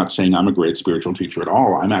 I'm not saying I'm a great spiritual teacher at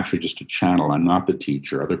all. I'm actually just a channel. I'm not the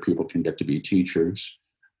teacher. Other people can get to be teachers.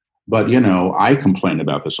 But, I complain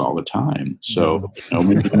about this all the time. So,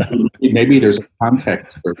 maybe there's a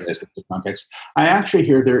context for this. I actually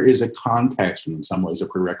hear there is a context, and in some ways a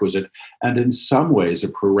prerequisite, and in some ways a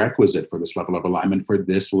prerequisite for this level of alignment, when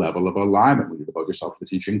you devote yourself to the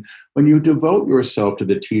teaching. When you devote yourself to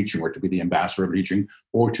the teaching, or to be the ambassador of teaching,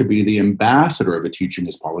 or to be the ambassador of a teaching,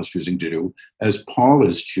 as Paul is choosing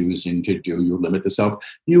to do, you limit the self.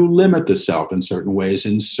 You limit the self in certain ways.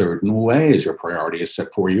 Your priority is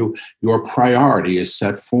set for you. Your priority is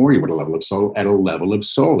set for you at a level of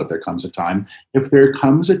soul. If there comes a time when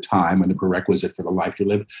the prerequisite for the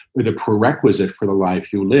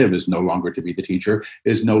life you live, is no longer to be the teacher,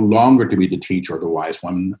 or the wise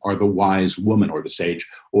one, or the wise woman, or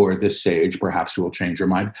the sage, perhaps you will change your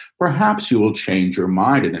mind. Perhaps you will change your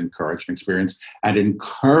mind and encourage an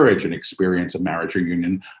experience of marriage or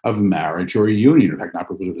union, In fact, not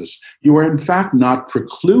precluded this. You are in fact not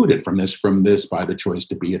precluded from this by the choice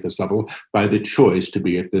to be at this level,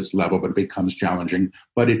 but it becomes challenging.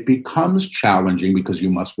 But it becomes challenging because you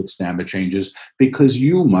must withstand the changes, that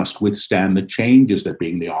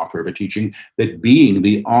being the author of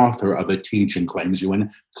a teaching, claims you in,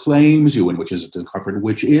 which is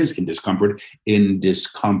in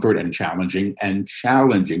discomfort, and challenging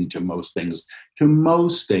to most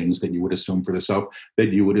things that you would assume for the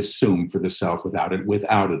self, without it.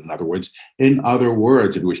 In other words, if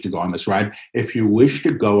you wish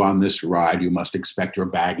to go on this ride, you must expect your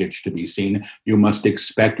baggage to be seen.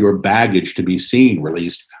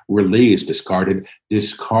 Released, discarded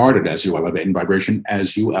as you elevate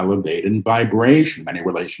in vibration. Many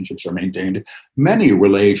relationships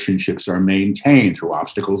are maintained through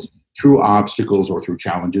obstacles, or through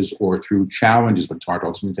challenges, but it's hard to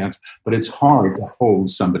hold somebody's hands. But it's hard to hold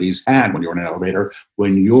somebody's hand when you're in an elevator,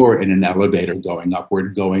 going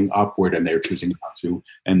upward, and they're choosing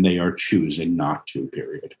not to,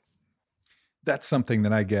 period. That's something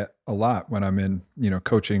that I get a lot when I'm in,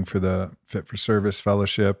 coaching for the Fit for Service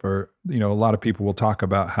Fellowship, or, a lot of people will talk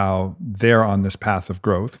about how they're on this path of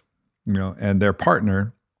growth, and their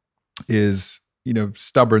partner is,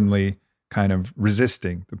 stubbornly kind of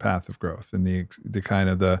resisting the path of growth, and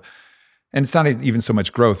and it's not even so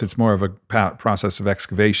much growth, it's more of a process of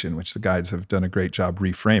excavation, which the guides have done a great job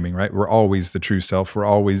reframing, right? We're always the true self. We're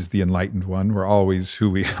always the enlightened one. We're always who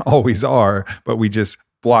we always are, but we just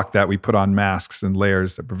block that. We put on masks and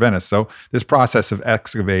layers that prevent us. So this process of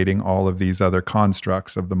excavating all of these other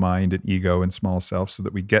constructs of the mind and ego and small self, so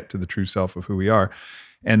that we get to the true self of who we are.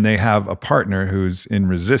 And they have a partner who's in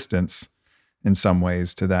resistance in some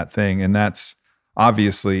ways to that thing. And that's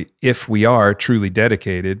obviously, if we are truly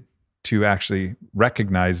dedicated to actually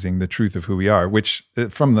recognizing the truth of who we are, which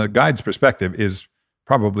from the guide's perspective is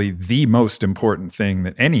probably the most important thing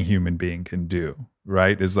that any human being can do,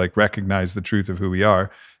 right? Is like recognize the truth of who we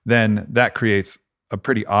are. Then that creates a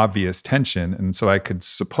pretty obvious tension. And so I could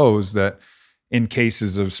suppose that in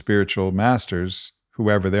cases of spiritual masters,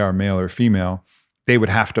 whoever they are, male or female, they would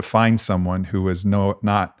have to find someone who was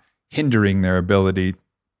not hindering their ability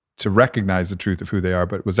to recognize the truth of who they are,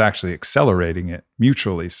 but was actually accelerating it,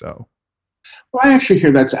 mutually so. Well, I actually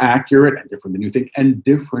hear that's accurate and different than you think,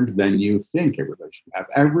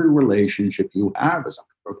 Every relationship you have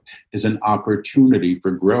is an opportunity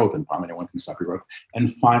for growth, and finally,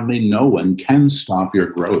 no one can stop your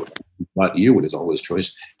growth. but you. It is always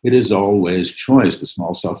choice. It is always choice. The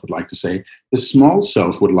small self would like to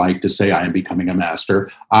say, I am becoming a master.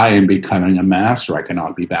 I am becoming a master. I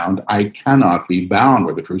cannot be bound. I cannot be bound,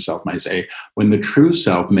 where the true self may say, when the true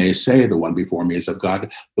self may say, the one before me is of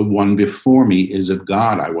God, the one before me is of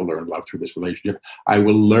God. I will learn love through this relationship. I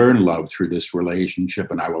will learn love through this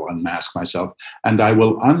relationship, and I will unmask myself. And I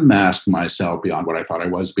will unmask myself beyond what I thought I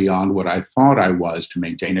was, beyond what I thought I was, to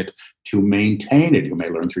maintain it. To maintain it, you may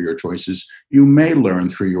learn through your choices. You may learn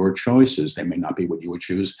through your choices. They may not be what you would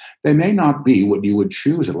choose. They may not be what you would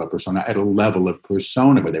choose at a level of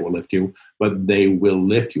persona, but they will lift you. But they will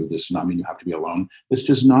lift you. This does not mean you have to be alone. This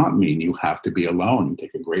does not mean you have to be alone. You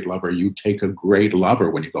take a great lover. You take a great lover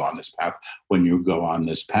when you go on this path. When you go on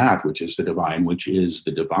this path, which is the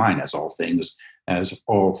divine, as all things,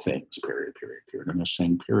 period, I'm just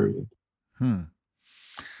saying period.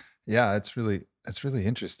 Yeah, it's really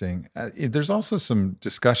interesting. There's also some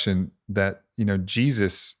discussion that,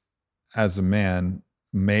 Jesus as a man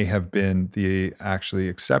may have been the actually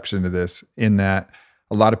exception to this, in that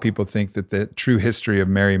a lot of people think that the true history of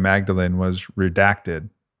Mary Magdalene was redacted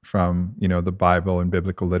from, the Bible and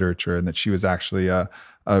biblical literature, and that she was actually a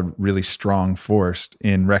really strong force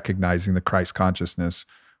in recognizing the Christ consciousness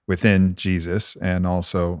within Jesus, and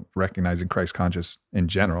also recognizing Christ conscious in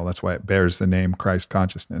general. That's why it bears the name Christ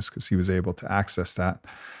consciousness, because he was able to access that.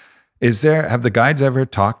 Have the guides ever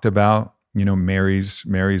talked about, Mary's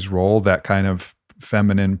role, that kind of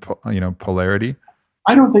feminine, polarity?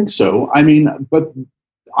 I don't think so. But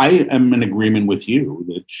I am in agreement with you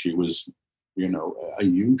that she was, a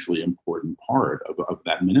hugely important part of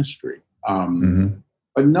that ministry.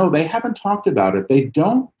 But no, they haven't talked about it. They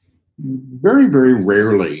don't. Very, very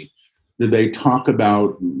rarely do they talk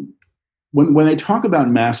about, when they talk about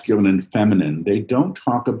masculine and feminine, they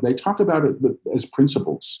talk about it as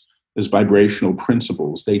principles, as vibrational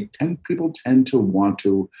principles. People tend to want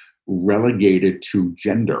to relegate it to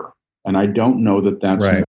gender. And I don't know that that's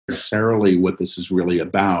right. necessarily what this is really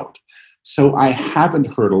about. So I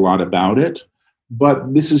haven't heard a lot about it.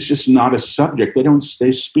 But this is just not a subject.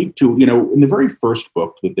 They speak to, in the very first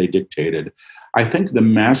book that they dictated, I think the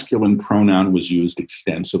masculine pronoun was used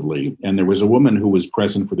extensively. And there was a woman who was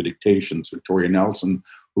present for the dictations, Victoria Nelson,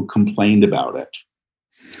 who complained about it.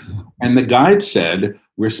 And the guide said,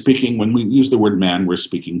 when we use the word man, we're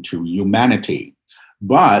speaking to humanity.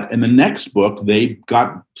 But in the next book, they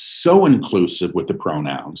got so inclusive with the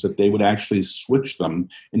pronouns that they would actually switch them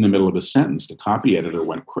in the middle of a sentence. The copy editor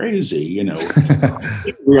went crazy,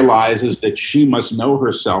 It realizes that she must know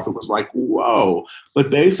herself. It was like, whoa. But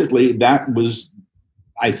basically, that was,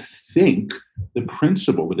 I think, the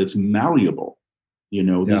principle, that it's malleable.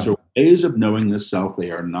 These are ways of knowing the self. They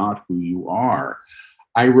are not who you are.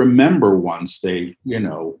 I remember once they,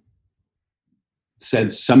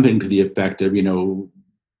 said something to the effect of,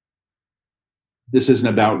 this isn't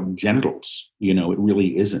about genitals. It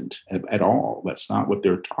really isn't at all. That's not what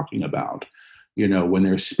they're talking about, when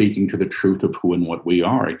they're speaking to the truth of who and what we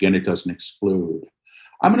are. Again, it doesn't exclude.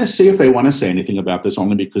 I'm going to see if they want to say anything about this,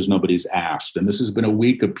 only because nobody's asked. And this has been a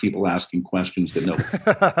week of people asking questions that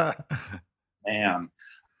nobody. Man.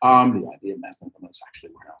 The idea of masculine and feminine is actually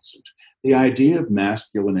pronounced. The idea of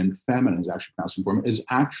masculine and feminine is actually pronounced in form, is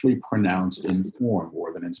actually pronounced in form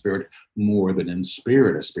more than in spirit, more than in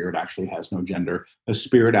spirit. A spirit actually has no gender. A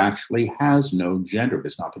spirit actually has no gender. It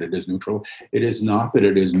is not that it is neutral. It is not that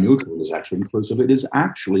it is neutral. It is actually inclusive. It is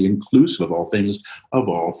actually inclusive of all things,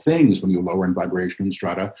 when you lower in vibration and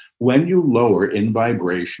strata. When you lower in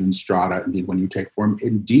vibration and strata, indeed, when you take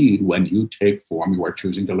form, you are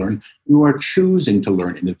choosing to learn. You are choosing to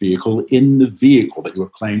learn in the vehicle that you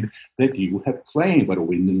have claimed, what it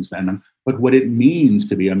means, but what it means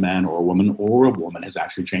to be a man or a woman has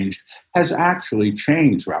actually changed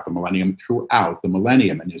throughout the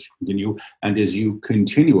millennium, and as you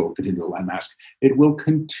continue, it will continue to unmask. It will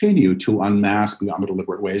continue to unmask beyond the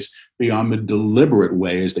deliberate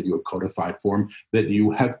ways that you have codified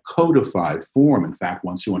form, In fact,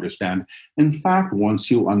 once you understand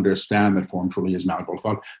that form truly is malleable to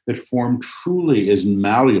thought, that form truly is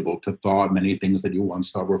malleable to thought, many things that you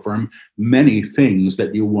once thought were firm,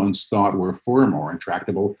 were firm or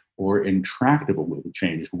intractable will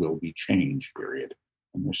be changed, period.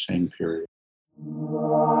 And they're saying period.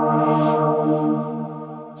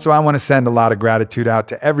 So I want to send a lot of gratitude out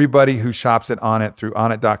to everybody who shops at Onnit through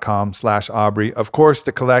onnit.com/Aubrey. Of course,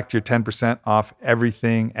 to collect your 10% off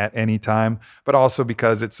everything at any time, but also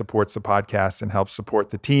because it supports the podcast and helps support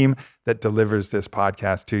the team that delivers this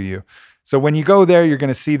podcast to you. So when you go there, you're going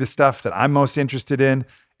to see the stuff that I'm most interested in.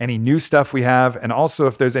 any new stuff we have, and also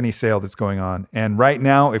if there's any sale that's going on. And right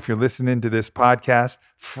now, if you're listening to this podcast,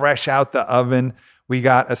 fresh out the oven, we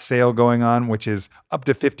got a sale going on, which is up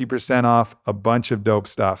to 50% off a bunch of dope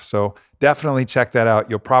stuff. So definitely check that out.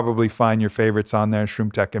 You'll probably find your favorites on there: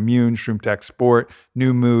 Shroom Tech Immune, Shroom Tech Sport,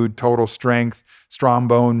 New Mood, Total Strength, Strong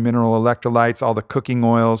Bone, Mineral Electrolytes, all the cooking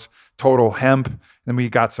oils, Total Hemp. Then we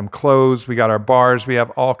got some clothes, we got our bars, we have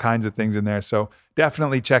all kinds of things in there. So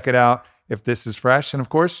definitely check it out if this is fresh. And of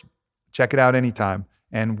course, check it out anytime.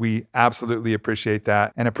 And we absolutely appreciate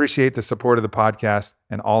that and appreciate the support of the podcast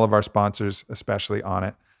and all of our sponsors, especially on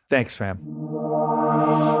it. Thanks, fam.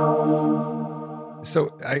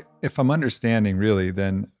 So if I'm understanding really,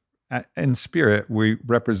 then in spirit, we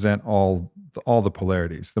represent all the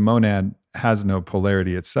polarities. The monad has no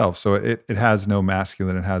polarity itself. So it has no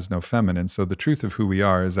masculine, it has no feminine. So the truth of who we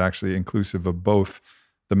are is actually inclusive of both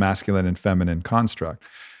the masculine and feminine construct.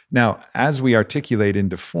 Now, as we articulate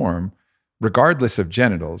into form, regardless of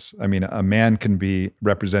genitals, I mean, a man can be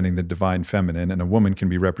representing the divine feminine and a woman can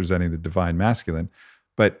be representing the divine masculine.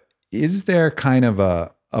 But is there kind of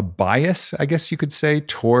a bias, I guess you could say,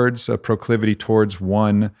 towards a proclivity towards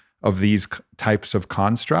one of these types of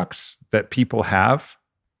constructs that people have?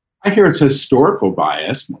 I hear it's a historical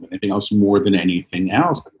bias more than anything else, more than anything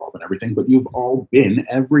else, involved in everything, but you've all been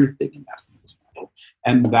everything in that.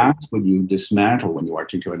 And that's when you dismantle, when you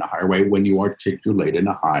articulate in a higher way, when you articulate in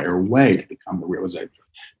a higher way to become the realization,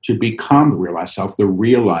 to become the realized self, the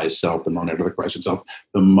monad or the Christ itself,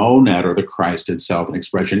 the monad or the Christ itself, an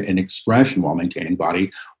expression while maintaining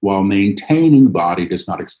body. While maintaining body does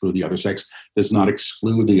not exclude the other sex, does not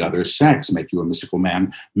exclude the other sex, make you a mystical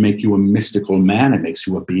man, make you a mystical man. It makes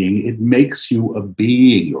you a being. It makes you a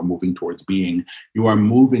being. You're moving towards being. You are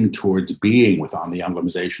moving towards being without the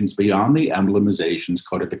emblemizations, beyond the emblemizations,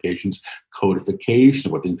 codification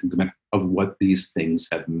of what these things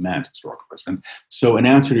have meant, historical precedent. So in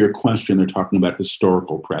answer to your question, they're talking about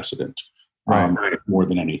historical precedent, right, more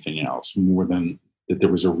than anything else, more than that there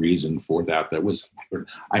was a reason for that was accurate.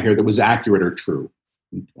 I hear that was accurate or true.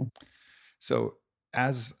 Okay. So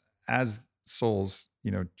as souls,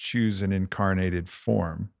 choose an incarnated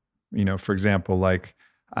form, for example, like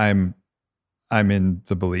I'm in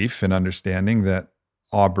the belief and understanding that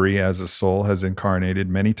Aubrey as a soul has incarnated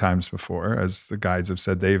many times before. As the guides have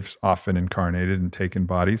said, they've often incarnated and taken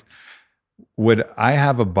bodies. Would I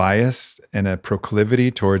have a bias and a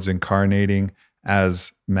proclivity towards incarnating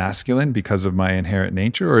as masculine because of my inherent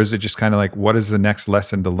nature? Or is it just kind of like, what is the next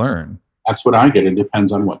lesson to learn? That's what I get. It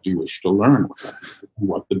depends on what you wish to learn,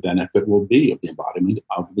 what the benefit will be of the embodiment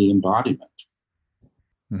of the embodiment.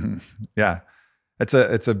 Mm-hmm. Yeah. It's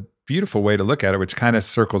a beautiful way to look at it, which kind of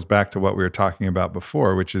circles back to what we were talking about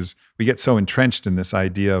before, which is we get so entrenched in this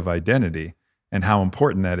idea of identity and how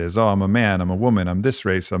important that is. Oh, I'm a man, I'm a woman, I'm this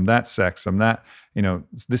race, I'm that sex, I'm that,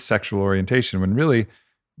 this sexual orientation, when really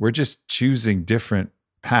we're just choosing different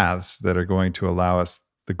paths that are going to allow us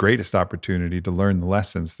the greatest opportunity to learn the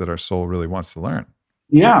lessons that our soul really wants to learn.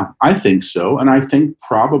 Yeah, I think so. And I think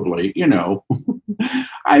probably,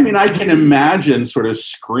 I can imagine sort of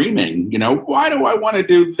screaming, why do I want to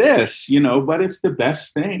do this? But it's the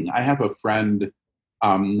best thing. I have a friend,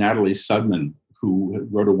 Natalie Sudman, who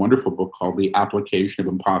wrote a wonderful book called The Application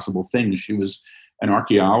of Impossible Things. She was an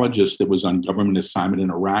archaeologist that was on government assignment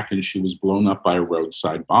in Iraq, and she was blown up by a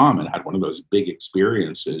roadside bomb and had one of those big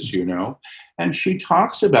experiences, And she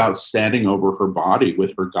talks about standing over her body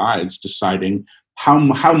with her guides, deciding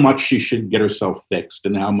how much she should get herself fixed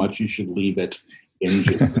and how much she should leave it in.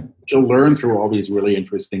 She'll learn through all these really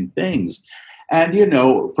interesting things. And,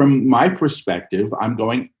 from my perspective, I'm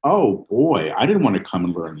going, oh, boy, I didn't want to come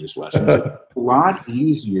and learn these lessons. It's a lot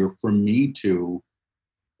easier for me to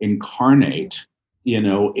incarnate,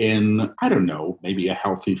 in, I don't know, maybe a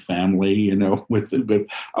healthy family, with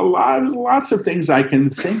lots of things I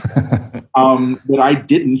can think that I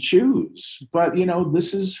didn't choose. But,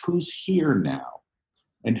 this is who's here now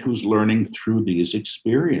and who's learning through these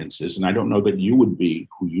experiences. And I don't know that you would be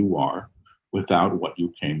who you are without what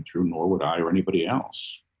you came through, nor would I or anybody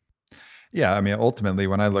else. Yeah, ultimately,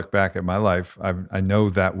 when I look back at my life, I know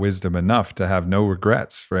that wisdom enough to have no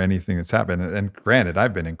regrets for anything that's happened. And granted,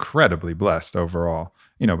 I've been incredibly blessed overall,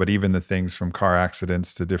 but even the things from car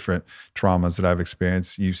accidents to different traumas that I've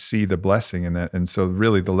experienced, you see the blessing in that. And so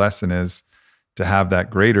really the lesson is to have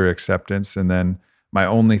that greater acceptance. And then my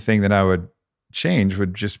only thing that I would change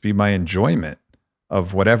would just be my enjoyment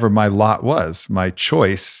of whatever my lot was, my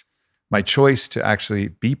choice to actually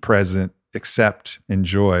be present, accept,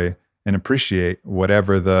 enjoy, and appreciate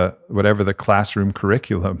whatever the classroom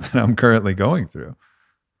curriculum that I'm currently going through.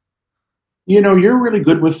 You're really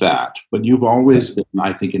good with that, but you've always been,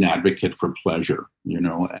 I think, an advocate for pleasure.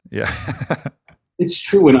 Yeah. It's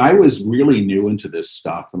true. And I was really new into this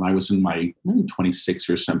stuff, and I was in my maybe 26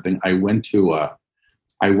 or something. I went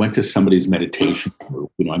to somebody's meditation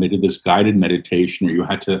group, and they did this guided meditation where you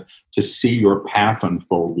had to see your path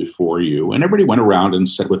unfold before you. And everybody went around and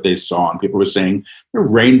said what they saw. And people were saying the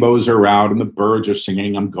rainbows are out and the birds are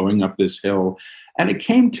singing, I'm going up this hill. And it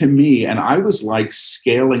came to me, and I was like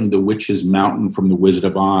scaling the witch's mountain from the Wizard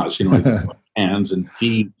of Oz, like hands and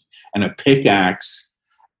feet and a pickaxe.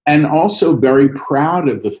 And also very proud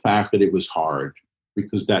of the fact that it was hard,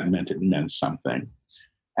 because that meant it meant something.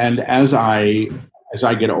 And as I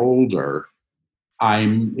get older,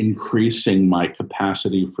 I'm increasing my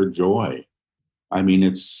capacity for joy. I mean,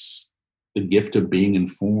 it's the gift of being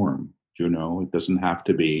informed, it doesn't have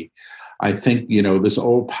to be. I think, this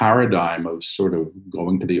old paradigm of sort of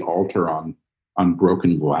going to the altar on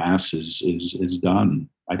broken glass is done.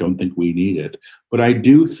 I don't think we need it. But I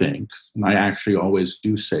do think, and I actually always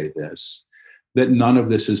do say this, that none of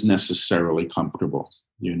this is necessarily comfortable.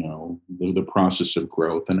 The process of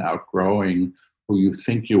growth and outgrowing who you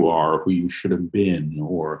think you are, who you should have been,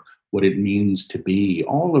 or what it means to be.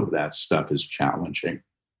 All of that stuff is challenging,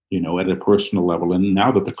 at a personal level. And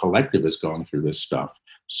now that the collective is going through this stuff,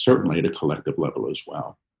 certainly at a collective level as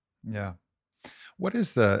well. Yeah. What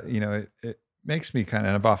is it makes me kind of,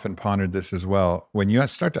 and I've often pondered this as well, when you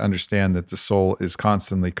start to understand that the soul is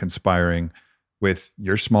constantly conspiring with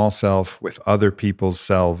your small self, with other people's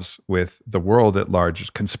selves, with the world at large,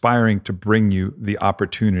 is conspiring to bring you the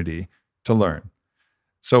opportunity to learn.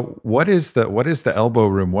 So what is the elbow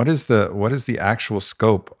room? What is the actual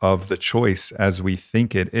scope of the choice as we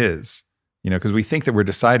think it is? Because we think that we're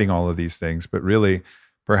deciding all of these things, but really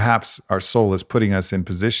perhaps our soul is putting us in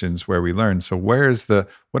positions where we learn. So what is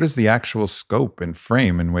the actual scope and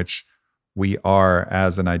frame in which we are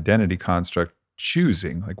as an identity construct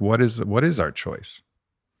choosing? Like what is our choice?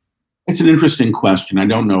 It's an interesting question. I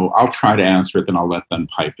don't know. I'll try to answer it, then I'll let them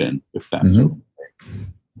pipe in if that's okay.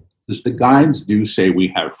 Because the guides do say we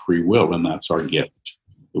have free will, and that's our gift,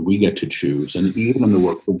 that we get to choose. And even in the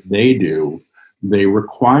work that they do, they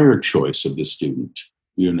require choice of the student.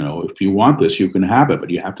 If you want this, you can have it,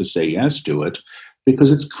 but you have to say yes to it.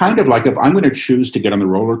 Because it's kind of like, if I'm going to choose to get on the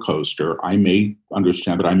roller coaster, I may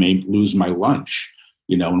understand that I may lose my lunch,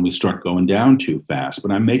 when we start going down too fast.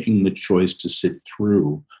 But I'm making the choice to sit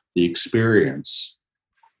through the experience.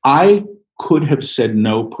 I could have said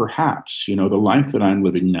no, perhaps. The life that I'm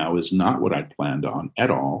living now is not what I planned on at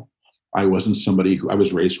all. I wasn't I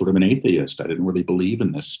was raised sort of an atheist. I didn't really believe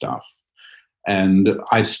in this stuff. And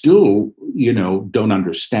I still, don't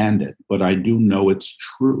understand it, but I do know it's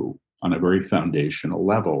true on a very foundational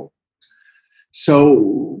level.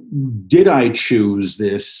 So did I choose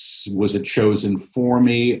this? Was it chosen for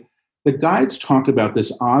me? The guides talk about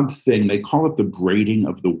this odd thing. They call it the braiding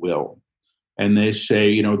of the will. And they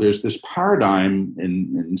say, there's this paradigm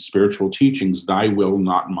in spiritual teachings, thy will,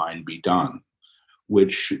 not mine, be done,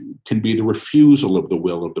 which can be the refusal of the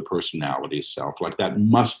will of the personality self. Like, that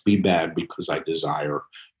must be bad because I desire,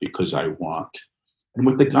 because I want. And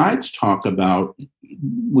what the guides talk about,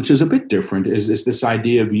 which is a bit different, is this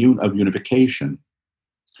idea of unification.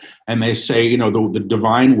 And they say, the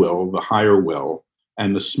divine will, the higher will,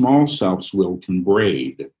 and the small self's will can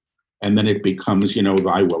braid. And then it becomes,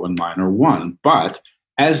 thy will and mine are one. But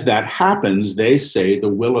as that happens, they say the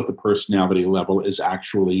will at the personality level is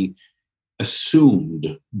actually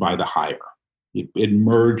assumed by the higher. It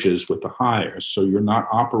merges with the higher. So you're not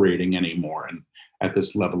operating anymore at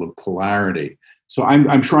this level of polarity. So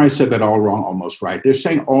I'm sure I said that all wrong, almost right. They're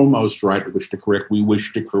saying almost right, we wish to correct. We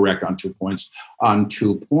wish to correct on 2 points. On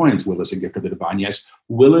 2 points, will is a gift of the divine. Yes,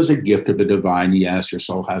 will is a gift of the divine. Yes, your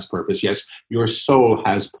soul has purpose. Yes, your soul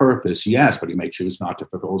has purpose. Yes, but you may choose not to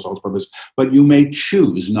fulfill a soul's purpose. But you may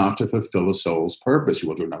choose not to fulfill a soul's purpose. You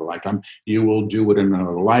will do it in another lifetime. You will do it in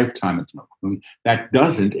another lifetime. That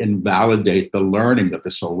doesn't invalidate the learning that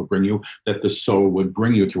the soul would bring you, that the soul would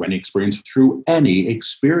bring you through any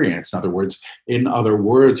experience, In other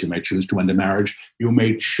words, you may choose to end a marriage. You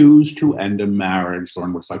may choose to end a marriage,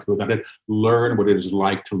 learn what it's like to live without it, learn what it is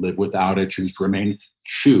like to live without it,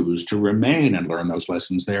 choose to remain and learn those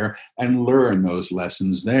lessons there, and learn those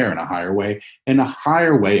lessons there in a higher way. In a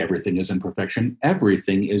higher way, everything is in perfection.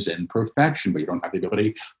 Everything is in perfection,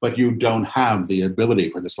 but you don't have the ability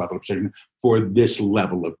for this level of precision for this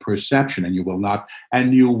level of perception. And you will not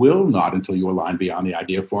until you align beyond the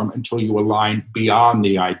idea of form, until you align beyond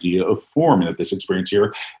the idea of form, and that this experience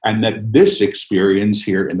here, and that this experience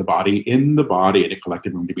here in the body, in a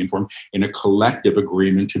collective room to be informed, in a collective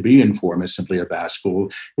agreement to be informed, is simply a vast school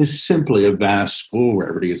where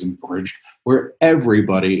everybody is encouraged, where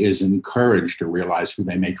everybody is encouraged to realize who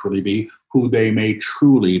they may truly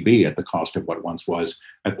be at the cost of what once was,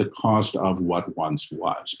 at the cost of what once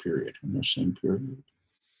was, period, in the same period.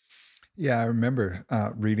 Yeah, I remember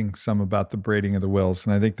reading some about the braiding of the wills,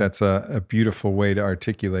 and I think that's a beautiful way to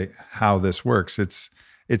articulate how this works. It's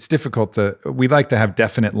difficult we like to have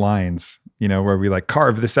definite lines, where we like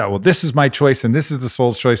carve this out. Well, this is my choice, and this is the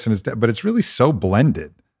soul's choice, but it's really so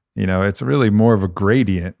blended. It's really more of a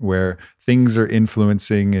gradient where things are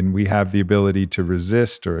influencing, and we have the ability to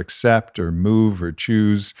resist or accept or move or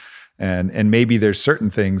choose. And maybe there's certain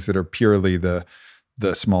things that are purely the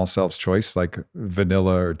small self's choice, like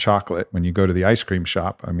vanilla or chocolate. When you go to the ice cream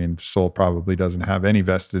shop, the soul probably doesn't have any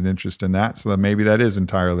vested interest in that. So that maybe that is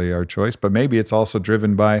entirely our choice, but maybe it's also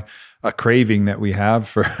driven by a craving that we have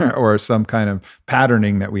for, or some kind of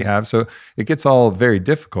patterning that we have. So it gets all very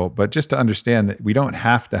difficult, but just to understand that we don't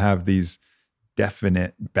have to have these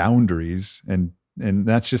definite boundaries. And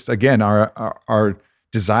that's just, again, our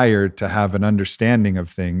desire to have an understanding of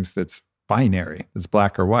things that's binary, that's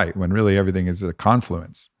black or white, when really everything is a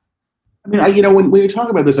confluence. When you talk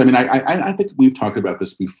about this, I think we've talked about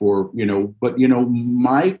this before, but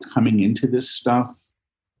my coming into this stuff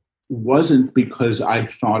wasn't because I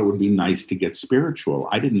thought it would be nice to get spiritual.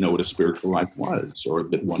 I didn't know what a spiritual life was, or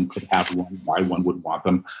that one could have one, why one would want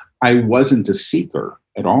them. I wasn't a seeker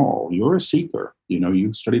at all. You're a seeker.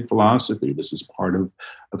 You studied philosophy. This is part of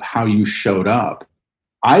how you showed up.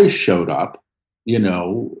 I showed up, in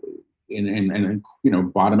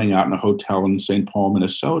bottoming out in a hotel in St. Paul,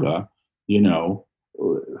 Minnesota,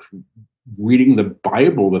 reading the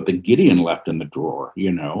Bible that the Gideon left in the drawer,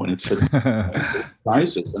 and it said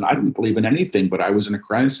crisis. And I didn't believe in anything, but I was in a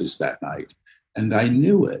crisis that night, and I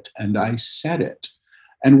knew it, and I said it.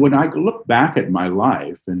 And when I look back at my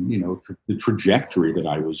life and, the trajectory that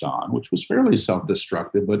I was on, which was fairly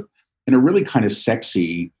self-destructive, but in a really kind of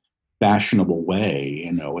sexy, fashionable way,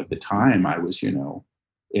 at the time I was,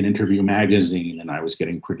 in Interview magazine, and I was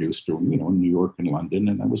getting produced in, New York and London,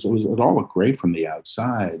 and it all looked great from the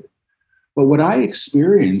outside. But what I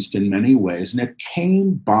experienced in many ways, and it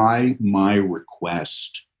came by my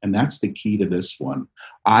request, and that's the key to this one,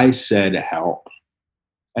 I said help,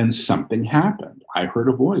 and something happened. I heard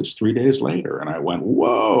a voice 3 days later, and I went,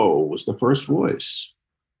 whoa, it was the first voice.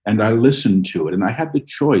 And I listened to it, and I had the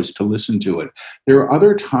choice to listen to it. There are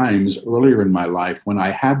other times earlier in my life when I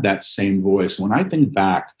had that same voice. When I think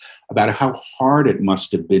back about how hard it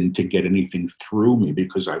must have been to get anything through me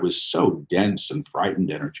because I was so dense and frightened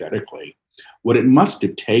energetically, what it must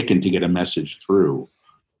have taken to get a message through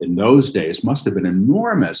in those days must have been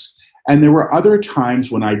enormous. And there were other times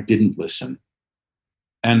when I didn't listen.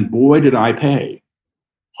 And boy, did I pay.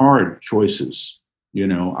 Hard choices.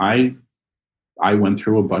 I went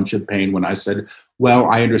through a bunch of pain when I said, well,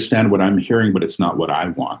 I understand what I'm hearing, but it's not what I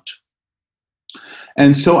want.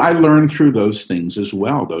 And so I learned through those things as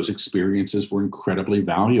well. Those experiences were incredibly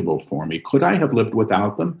valuable for me. Could I have lived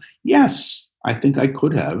without them? Yes, I think I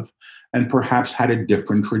could have, and perhaps had a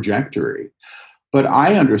different trajectory. But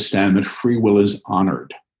I understand that free will is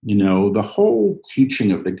honored. The whole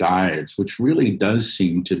teaching of the guides, which really does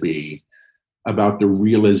seem to be about the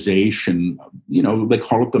realization, they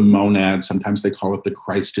call it the monad, sometimes they call it the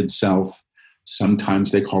Christed self,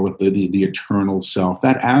 sometimes they call it the eternal self,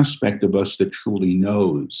 that aspect of us that truly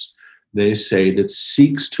knows, they say, that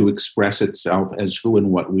seeks to express itself as who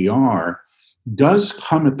and what we are, does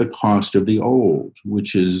come at the cost of the old,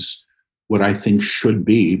 which is what I think should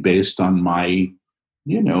be based on my,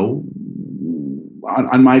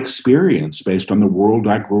 on my experience, based on the world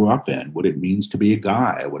I grew up in, what it means to be a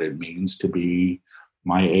guy, what it means to be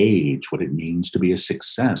my age, what it means to be a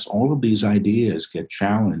success. All of these ideas get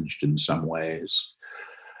challenged in some ways.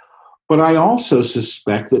 But I also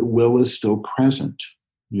suspect that will is still present.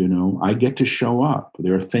 I get to show up.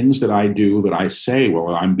 There are things that I do that I say,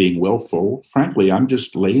 well, I'm being willful. Frankly, I'm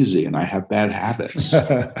just lazy and I have bad habits.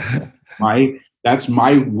 That's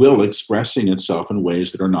my will expressing itself in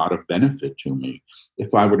ways that are not of benefit to me.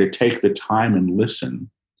 If I were to take the time and listen,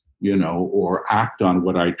 or act on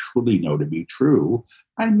what I truly know to be true,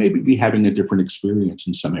 I'd maybe be having a different experience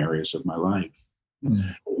in some areas of my life.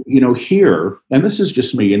 Mm. Here, and this is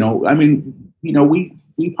just me,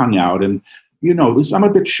 we've hung out, and I'm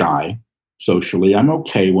a bit shy socially. I'm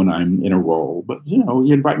okay when I'm in a role, but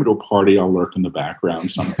you invite me to a party, I'll lurk in the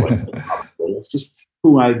background someplace. It's just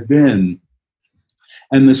who I've been.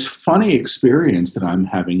 And this funny experience that I'm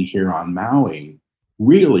having here on Maui,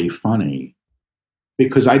 really funny,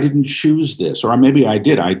 because I didn't choose this, or maybe I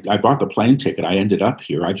did. I bought the plane ticket. I ended up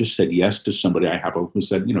here. I just said yes to somebody who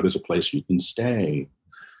said, there's a place you can stay.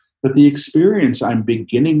 But the experience I'm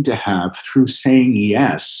beginning to have through saying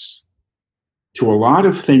yes to a lot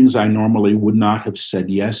of things I normally would not have said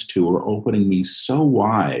yes to are opening me so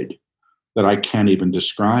wide that I can't even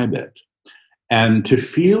describe it. And to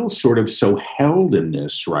feel sort of so held in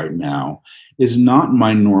this right now is not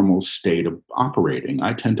my normal state of operating.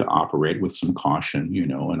 I tend to operate with some caution,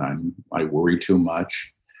 and I worry too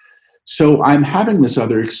much. So I'm having this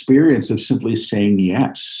other experience of simply saying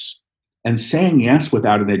yes, and saying yes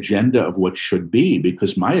without an agenda of what should be,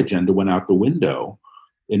 because my agenda went out the window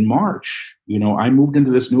in March. I moved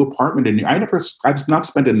into this new apartment, and I've not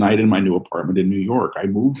spent a night in my new apartment in New York. I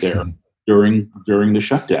moved there during the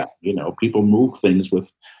shutdown. People move things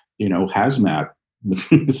with, hazmat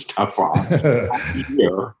stuff on.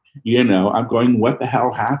 Here, I'm going, what the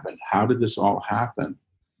hell happened? How did this all happen?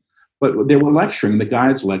 But they were lecturing, the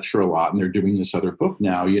guides lecture a lot, and they're doing this other book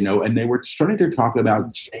now, and they were starting to talk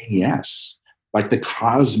about saying yes, like the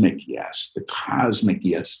cosmic yes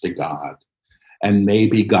to God. And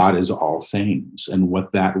maybe God is all things, and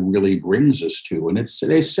what that really brings us to. And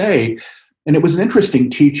they say, and it was an interesting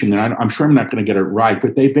teaching, and I'm sure I'm not going to get it right,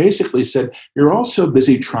 but they basically said, you're all so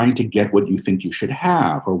busy trying to get what you think you should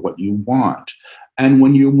have or what you want. And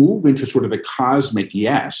when you move into sort of the cosmic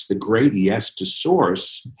yes, the great yes to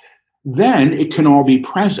source, then it can all be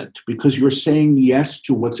present because you're saying yes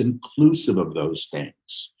to what's inclusive of those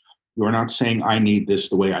things. You're not saying, I need this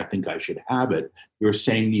the way I think I should have it. You're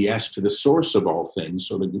saying yes to the source of all things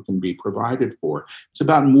so that you can be provided for. It's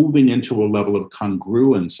about moving into a level of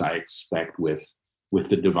congruence, I expect, with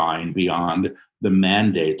the divine beyond the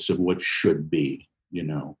mandates of what should be,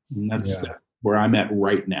 And that's where I'm at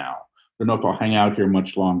right now. I don't know if I'll hang out here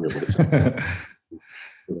much longer, but it's for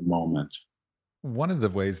the moment. One of the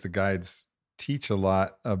ways the guides teach a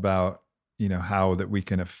lot about, how that we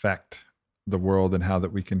can affect the world and how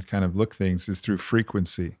that we can kind of look things is through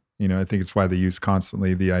frequency. I think it's why they use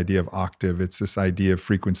constantly the idea of octave. It's this idea of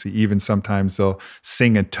frequency. Even sometimes they'll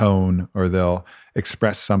sing a tone or they'll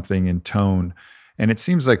express something in tone. And it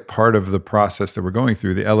seems like part of the process that we're going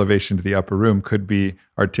through, the elevation to the upper room, could be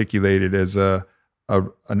articulated as an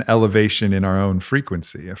elevation in our own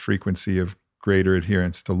frequency, a frequency of greater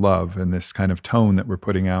adherence to love and this kind of tone that we're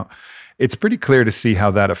putting out. It's pretty clear to see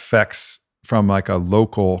how that affects from like a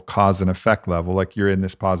local cause and effect level. Like you're in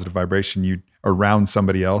this positive vibration, you around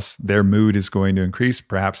somebody else, their mood is going to increase,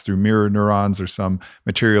 perhaps through mirror neurons or some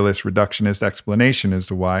materialist reductionist explanation as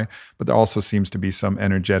to why, but there also seems to be some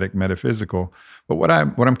energetic metaphysical. But what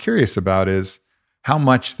I'm curious about is how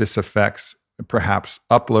much this affects, perhaps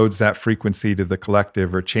uploads that frequency to the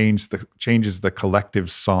collective or changes the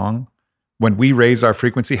collective song. When we raise our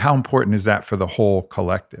frequency, how important is that for the whole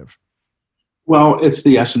collective? Well, it's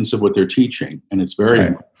the essence of what they're teaching, and it's very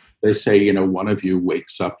right. They say, one of you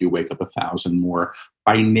wakes up, you wake up 1,000 more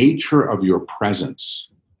by nature of your presence.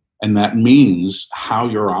 And that means how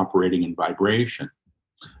you're operating in vibration.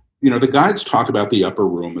 The guides talk about the upper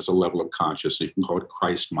room as a level of consciousness. You can call it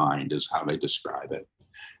Christ mind is how they describe it.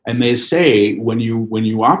 And they say when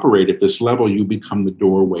you operate at this level, you become the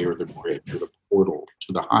doorway or the bridge or the portal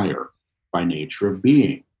to the higher by nature of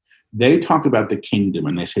being. They talk about the kingdom,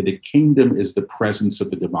 and they say the kingdom is the presence of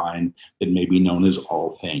the divine that may be known as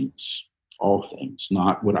all things. All things,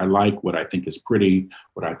 not what I like, what I think is pretty,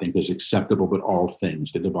 what I think is acceptable, but all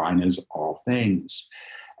things. The divine is all things.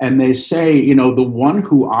 And they say, the one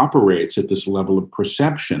who operates at this level of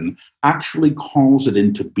perception actually calls it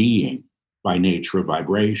into being by nature of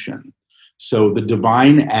vibration. So the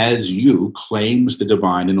divine as you claims the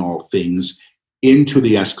divine in all things into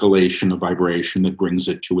the escalation of vibration that brings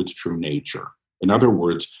it to its true nature. In other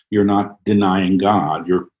words, you're not denying God,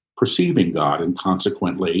 you're perceiving God, and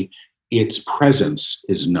consequently, its presence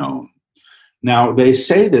is known. Now, they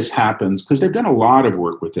say this happens because they've done a lot of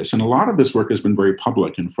work with this, and a lot of this work has been very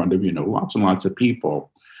public in front of, lots and lots of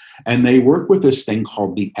people. And they work with this thing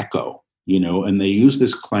called the echo, and they use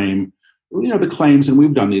this claim, the claims, and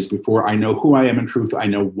we've done these before, I know who I am in truth, I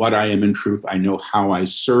know what I am in truth, I know how I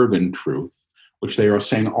serve in truth, which they are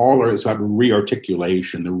saying all is about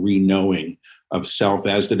re-articulation, the re-knowing of self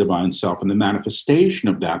as the divine self, and the manifestation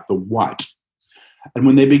of that, the what. And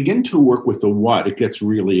when they begin to work with the what, it gets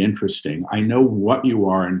really interesting. I know what you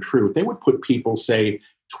are in truth. They would put people, say,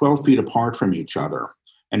 12 feet apart from each other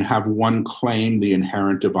and have one claim the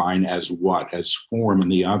inherent divine as what, as form,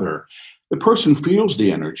 and the other. The person feels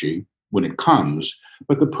the energy, when it comes,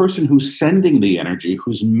 but the person who's sending the energy,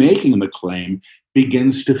 who's making the claim,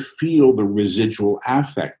 begins to feel the residual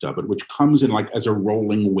affect of it, which comes in like as a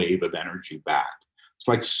rolling wave of energy back. It's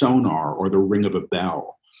like sonar or the ring of a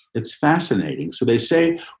bell. It's fascinating. So they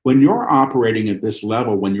say when you're operating at this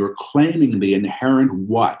level, when you're claiming the inherent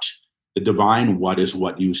what, the divine what is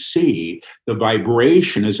what you see, the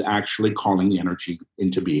vibration is actually calling the energy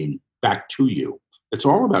into being back to you. It's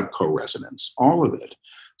all about co-resonance, all of it.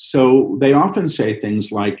 So they often say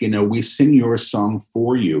things like, we sing your song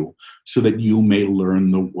for you so that you may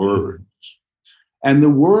learn the words. And the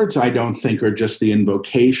words, I don't think, are just the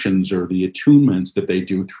invocations or the attunements that they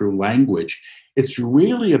do through language. It's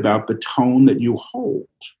really about the tone that you hold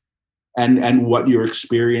and what your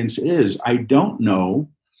experience is. I don't know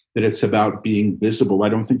that it's about being visible. I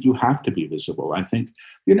don't think you have to be visible. I think,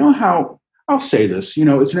 how, I'll say this,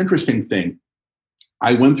 it's an interesting thing.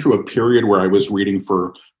 I went through a period where I was reading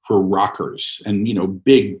for rockers and,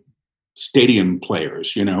 big stadium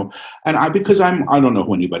players, and because I don't know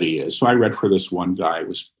who anybody is. So I read for this one guy. It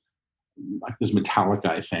was like this Metallica,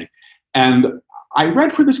 I think. And I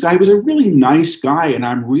read for this guy. He was a really nice guy, and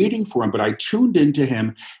I'm reading for him, but I tuned into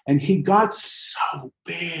him, and he got so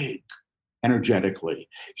big energetically.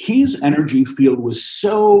 His energy field was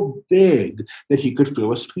so big that he could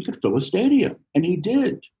fill a stadium, and he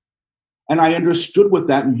did. And I understood what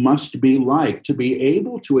that must be like to be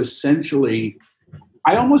able to essentially,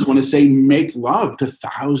 I almost want to say, make love to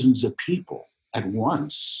thousands of people at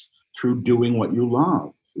once through doing what you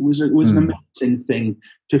love. It was an amazing thing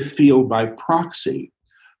to feel by proxy.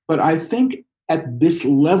 But I think at this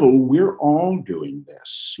level, we're all doing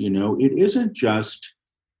this. It isn't just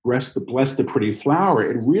bless the pretty flower.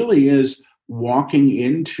 It really is walking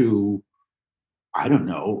into, I don't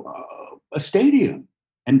know, a stadium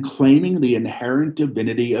and claiming the inherent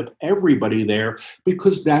divinity of everybody there,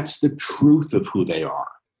 because that's the truth of who they are.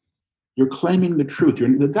 You're claiming the truth.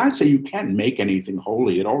 The gods say you can't make anything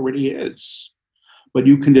holy. It already is. But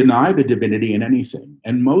you can deny the divinity in anything.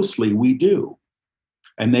 And mostly we do.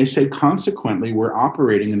 And they say, consequently, we're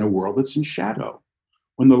operating in a world that's in shadow,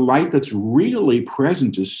 when the light that's really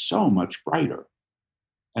present is so much brighter.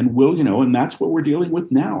 And and that's what we're dealing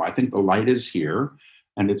with now. I think the light is here,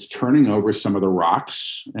 and it's turning over some of the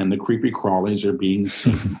rocks, and the creepy crawlies are being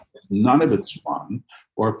seen. None of it's fun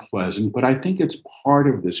or pleasant, but I think it's part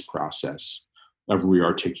of this process of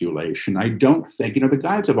rearticulation. I don't think, the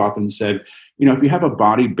guides have often said, if you have a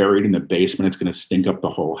body buried in the basement, it's going to stink up the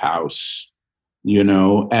whole house,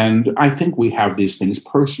 and I think we have these things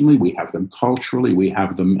personally, we have them culturally, we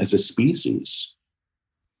have them as a species.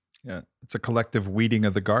 Yeah, it's a collective weeding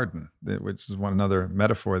of the garden, which is another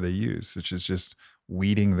metaphor they use, which is just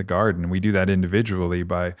weeding the garden. We do that individually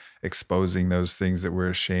by exposing those things that we're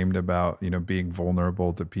ashamed about, being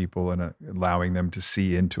vulnerable to people and allowing them to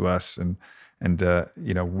see into us and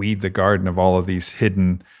weed the garden of all of these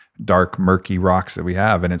hidden, dark, murky rocks that we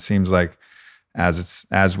have. And it seems like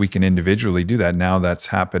as we can individually do that, now that's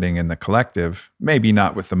happening in the collective, maybe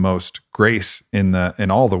not with the most grace in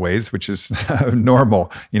all the ways, which is normal.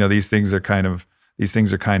 These things are kind of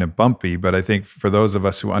bumpy, but I think for those of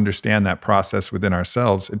us who understand that process within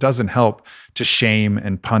ourselves, it doesn't help to shame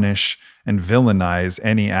and punish and villainize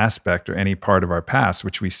any aspect or any part of our past,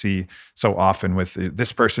 which we see so often with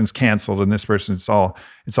this person's canceled and this person, it's all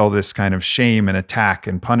this kind of shame and attack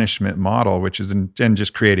and punishment model, which is then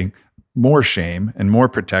just creating more shame and more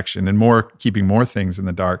protection and more keeping more things in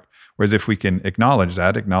the dark. Whereas if we can acknowledge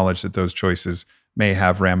that those choices may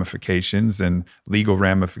have ramifications and legal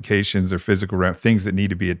ramifications or physical things that need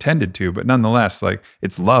to be attended to, but nonetheless,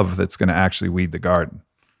 it's love that's going to actually weed the garden.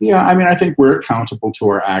 Yeah, I think we're accountable to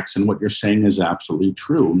our acts, and what you're saying is absolutely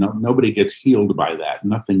true. Nobody gets healed by that.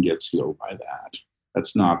 Nothing gets healed by that.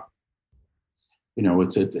 That's not,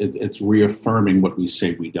 it's reaffirming what we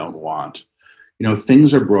say we don't want.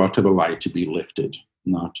 Things are brought to the light to be lifted,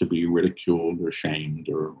 not to be ridiculed or shamed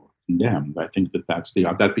or condemned. I think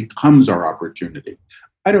that becomes our opportunity.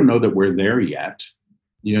 I don't know that we're there yet.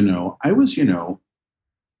 I'm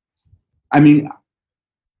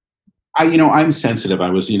sensitive. I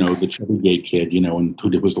was, the chubby gay kid, and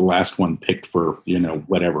who was the last one picked for,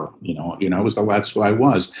 whatever, I was the last who I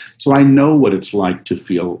was. So I know what it's like to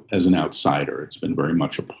feel as an outsider. It's been very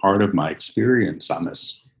much a part of my experience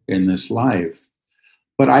in this life.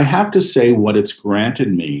 But I have to say, what it's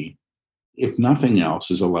granted me, if nothing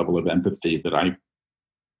else, is a level of empathy that I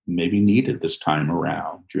maybe needed this time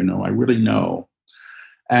around. I really know.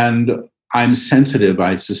 And I'm sensitive,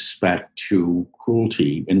 I suspect, to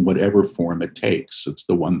cruelty in whatever form it takes. It's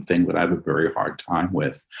the one thing that I have a very hard time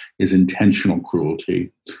with, is intentional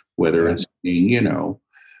cruelty, whether it's being,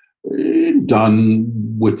 done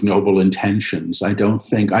with noble intentions. I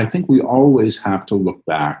think we always have to look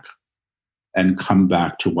back and come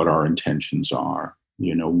back to what our intentions are.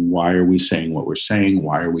 Why are we saying what we're saying?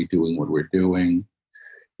 Why are we doing what we're doing?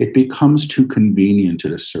 It becomes too convenient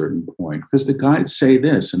at a certain point because the guides say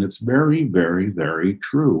this, and it's very, very, very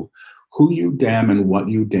true. Who you damn and what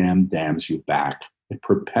you damn damns you back. It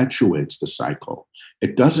perpetuates the cycle.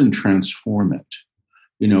 It doesn't transform it.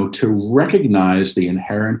 To recognize the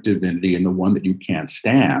inherent divinity in the one that you can't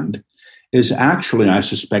stand is actually, I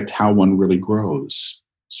suspect, how one really grows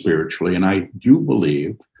spiritually. And I do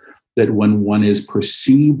believe that when one is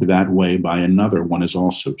perceived that way by another, one is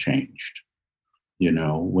also changed.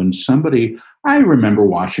 When somebody, I remember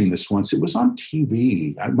watching this once, it was on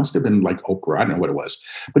TV. It must have been like Oprah, I don't know what it was,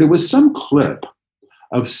 but it was some clip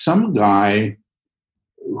of some guy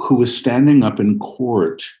who was standing up in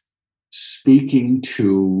court speaking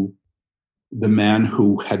to the man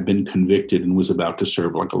who had been convicted and was about to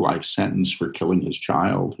serve like a life sentence for killing his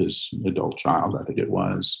child, his adult child, I think it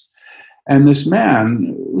was. And this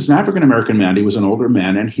man was an African-American man. He was an older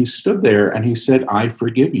man. And he stood there and he said, "I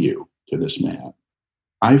forgive you," to this man.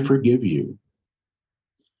 "I forgive you."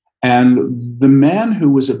 And the man who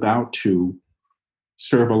was about to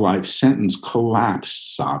serve a life sentence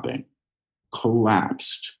collapsed sobbing,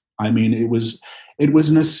 collapsed. I mean, it was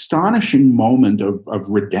an astonishing moment of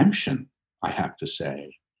redemption, I have to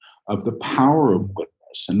say, of the power of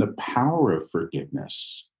witness and the power of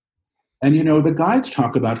forgiveness. And, the guides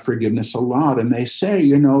talk about forgiveness a lot, and they say,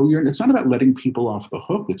 it's not about letting people off the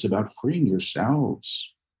hook. It's about freeing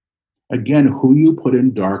yourselves. Again, who you put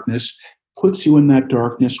in darkness puts you in that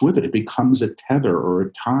darkness with it. It becomes a tether or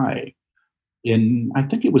a tie. I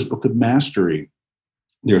think it was Book of Mastery,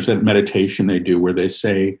 there's that meditation they do where they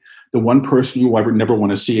say, the one person you never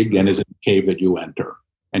want to see again is in the cave that you enter.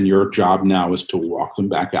 And your job now is to walk them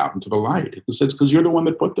back out into the light. It's because you're the one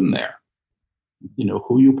that put them there.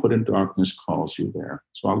 Who you put in darkness calls you there.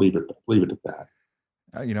 So I'll leave it at that.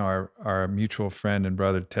 Our mutual friend and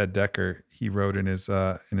brother, Ted Decker, he wrote in his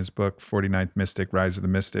book, 49th Mystic, Rise of the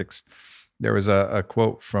Mystics, there was a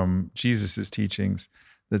quote from Jesus's teachings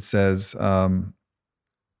that says,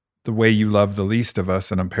 the way you love the least of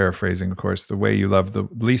us, and I'm paraphrasing, of course, the way you love the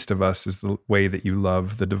least of us is the way that you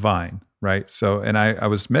love the divine, right? So, and I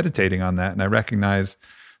was meditating on that, and I recognize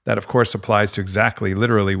that, of course, applies to exactly,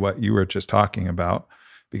 literally what you were just talking about,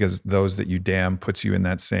 because those that you damn puts you in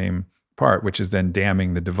that same part, which is then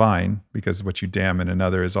damning the divine, because what you damn in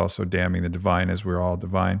another is also damning the divine, as we're all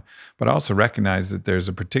divine. But I also recognize that there's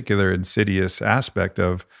a particular insidious aspect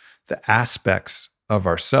of the aspects of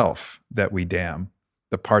ourself that we damn,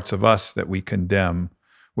 the parts of us that we condemn,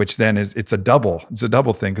 which then it's a double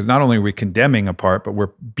thing, because not only are we condemning a part, but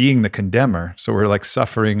we're being the condemner. So we're like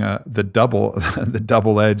suffering the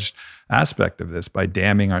double-edged aspect of this by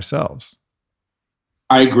damning ourselves.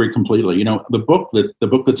 I agree completely. The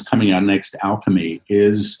book that's coming out next, Alchemy,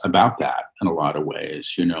 is about that in a lot of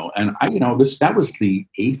ways. And that was the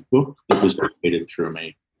 8th book that was dictated through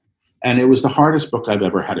me, and it was the hardest book I've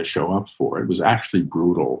ever had to show up for. It was actually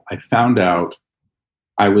brutal. I found out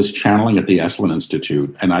I was channeling at the Esalen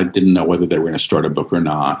Institute, and I didn't know whether they were going to start a book or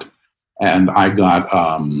not. And I got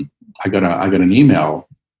an email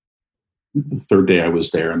the third day I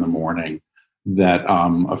was there in the morning that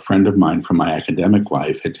a friend of mine from my academic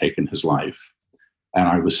life had taken his life, and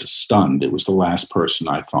I was stunned. It was the last person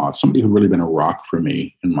I thought, somebody who'd really been a rock for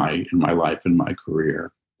me in my life and my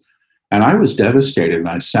career. And I was devastated. And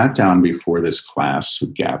I sat down before this class who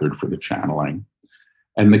gathered for the channeling,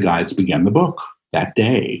 and the guides began the book that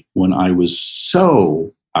day, when I was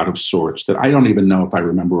so out of sorts that I don't even know if I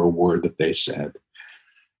remember a word that they said.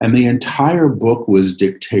 And the entire book was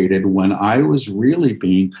dictated when I was really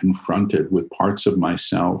being confronted with parts of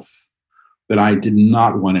myself that I did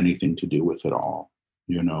not want anything to do with at all,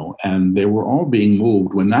 and they were all being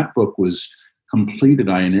moved. When that book was completed,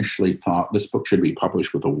 I initially thought this book should be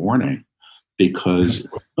published with a warning, because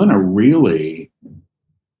it's going to really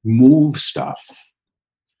move stuff.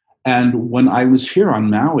 And when I was here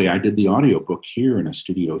on Maui, I did the audiobook here in a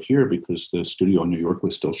studio here, because the studio in New York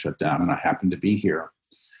was still shut down, and I happened to be here.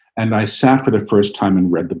 And I sat for the first time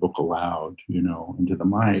and read the book aloud, into the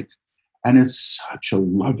mic. And it's such a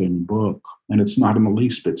loving book. And it's not in the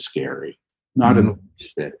least bit scary, not in the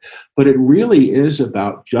least bit. But it really is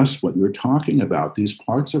about just what you're talking about, these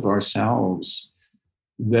parts of ourselves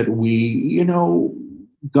that we,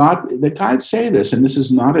 the guides say this, and this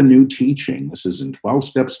is not a new teaching. This is in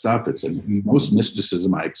 12-step stuff. It's in most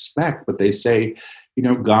mysticism I expect, but they say,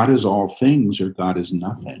 God is all things or God is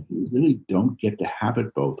nothing. You really don't get to have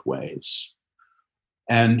it both ways.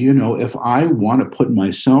 And, if I want to put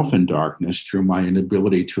myself in darkness through my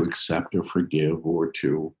inability to accept or forgive or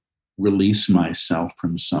to release myself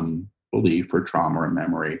from some belief or trauma or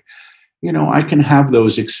memory, I can have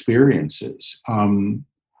those experiences.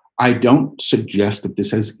 I don't suggest that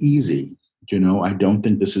this is easy. I don't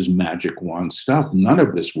think this is magic wand stuff. None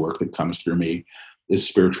of this work that comes through me is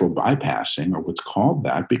spiritual bypassing or what's called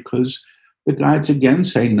that, because the guides again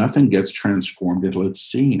say nothing gets transformed until it's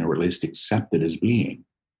seen or at least accepted as being.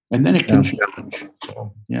 And then it can Yeah. change.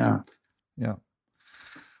 So, yeah. Yeah.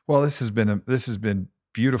 Well, this has been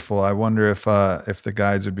beautiful. I wonder if the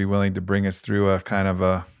guides would be willing to bring us through a kind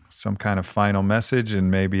of some kind of final message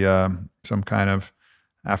and maybe some kind of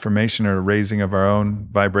affirmation or raising of our own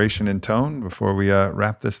vibration and tone before we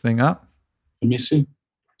wrap this thing up. Let me see.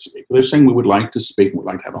 Speak. They're saying we would like to speak, we'd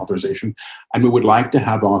like to have authorization, and we would like to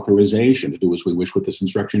have authorization to do as we wish with this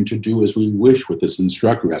instruction, to do as we wish with this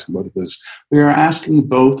instruction. We're asking both of this. We are asking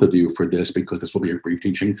both of you for this because this will be a brief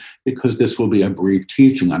teaching, because this will be a brief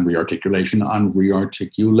teaching on rearticulation,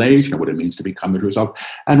 what it means to become the true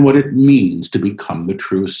self, and what it means to become the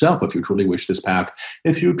true self. If you truly wish this path,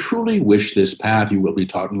 you will be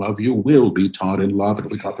taught in love. You will be taught in love. It will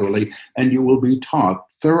be taught thoroughly, and you will be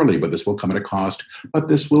taught thoroughly, but this will come at a cost. But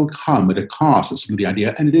this will come at a cost. It's simply the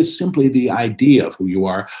idea, and it is simply the idea of who you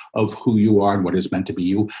are, and what is meant to be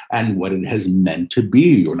you, and what it has meant to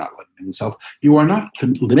be. You're not limiting the self. You are not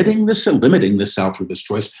limiting the self through this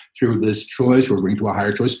choice. Through this choice, you're agreeing to a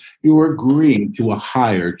higher choice. You are agreeing to a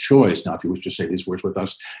higher choice. Now, if you wish to say these words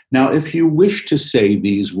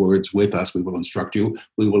with us, we will instruct you.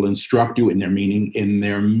 We will instruct you in their meaning.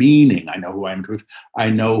 I know who I am in truth. I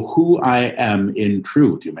know who I am in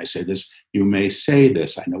truth. You may say this. You may say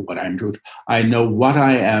this. I know what I am in truth. I know what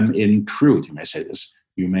I am in truth. You may say this.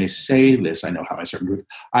 You may say this. I know how I serve in truth.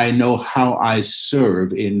 I know how I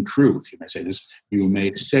serve in truth. You may say this. You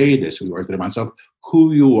may say this. Who you are is the divine self.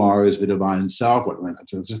 Who you are is the divine self.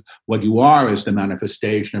 What you are is the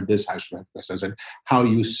manifestation of this. How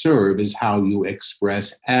you serve is how you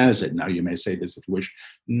express as it. Now you may say this if you wish.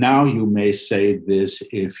 Now you may say this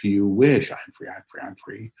if you wish. I am free. I am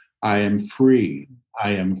free. I am free.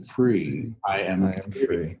 I am free. I am free. I am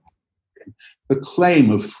free. The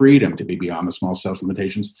claim of freedom to be beyond the small self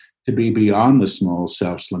limitations, and beyond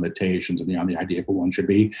the idea of who one should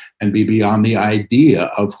be, and be beyond the idea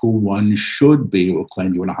of who one should be, will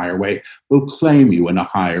claim you in a higher way. We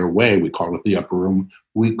call it the upper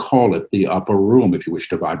room. If you wish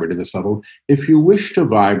to vibrate at this level. If you wish to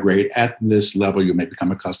vibrate at this level, you may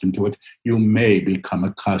become accustomed to it.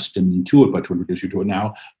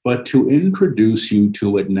 But to introduce you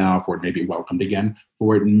to it now, for it may be welcomed again.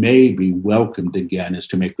 Is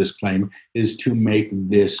to make this claim,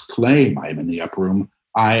 I am in the upper room.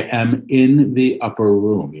 I am in the upper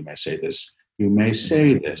room. You may say this. You may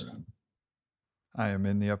say this. I am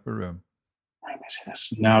in the upper room. I may say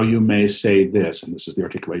this. Now you may say this, and this is the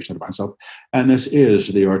articulation of the divine self. And this is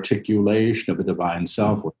the articulation of the divine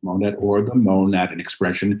self, or the monad in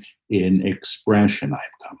expression. I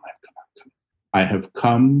have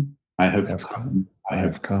come. I have come. I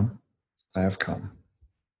have come. I have come.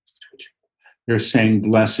 They're saying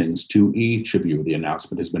blessings to each of you. The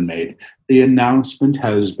announcement has been made. The announcement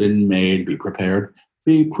has been made. Be prepared.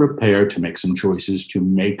 Be prepared to make some choices, to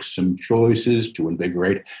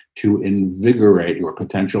invigorate your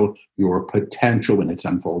potential in its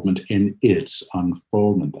unfoldment,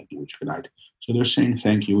 Thank you each. Good night. So they're saying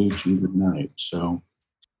thank you each and good night. So,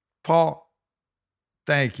 Paul,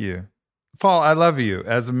 thank you. Paul, I love you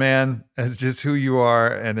as a man, as just who you are.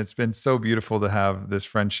 And it's been so beautiful to have this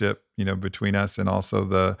friendship, between us, and also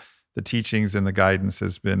the teachings and the guidance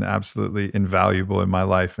has been absolutely invaluable in my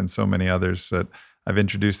life and so many others that I've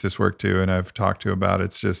introduced this work to and I've talked to about.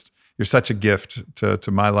 It's just, you're such a gift to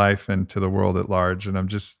my life and to the world at large. And I'm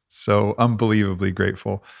just so unbelievably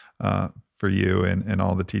grateful for you and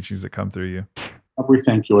all the teachings that come through you. Aubrey,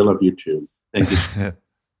 thank you. I love you too. Thank you.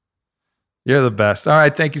 You're the best. All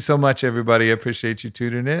right. Thank you so much, everybody. I appreciate you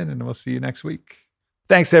tuning in, and we'll see you next week.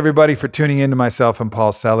 Thanks, everybody, for tuning in to myself and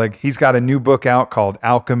Paul Selig. He's got a new book out called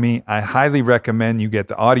Alchemy. I highly recommend you get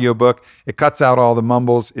the audiobook. It cuts out all the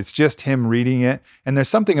mumbles. It's just him reading it. And there's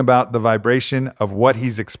something about the vibration of what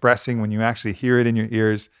he's expressing when you actually hear it in your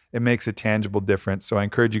ears. It makes a tangible difference. So I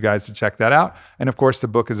encourage you guys to check that out. And of course, the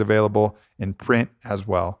book is available in print as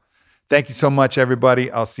well. Thank you so much,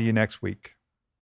 everybody. I'll see you next week.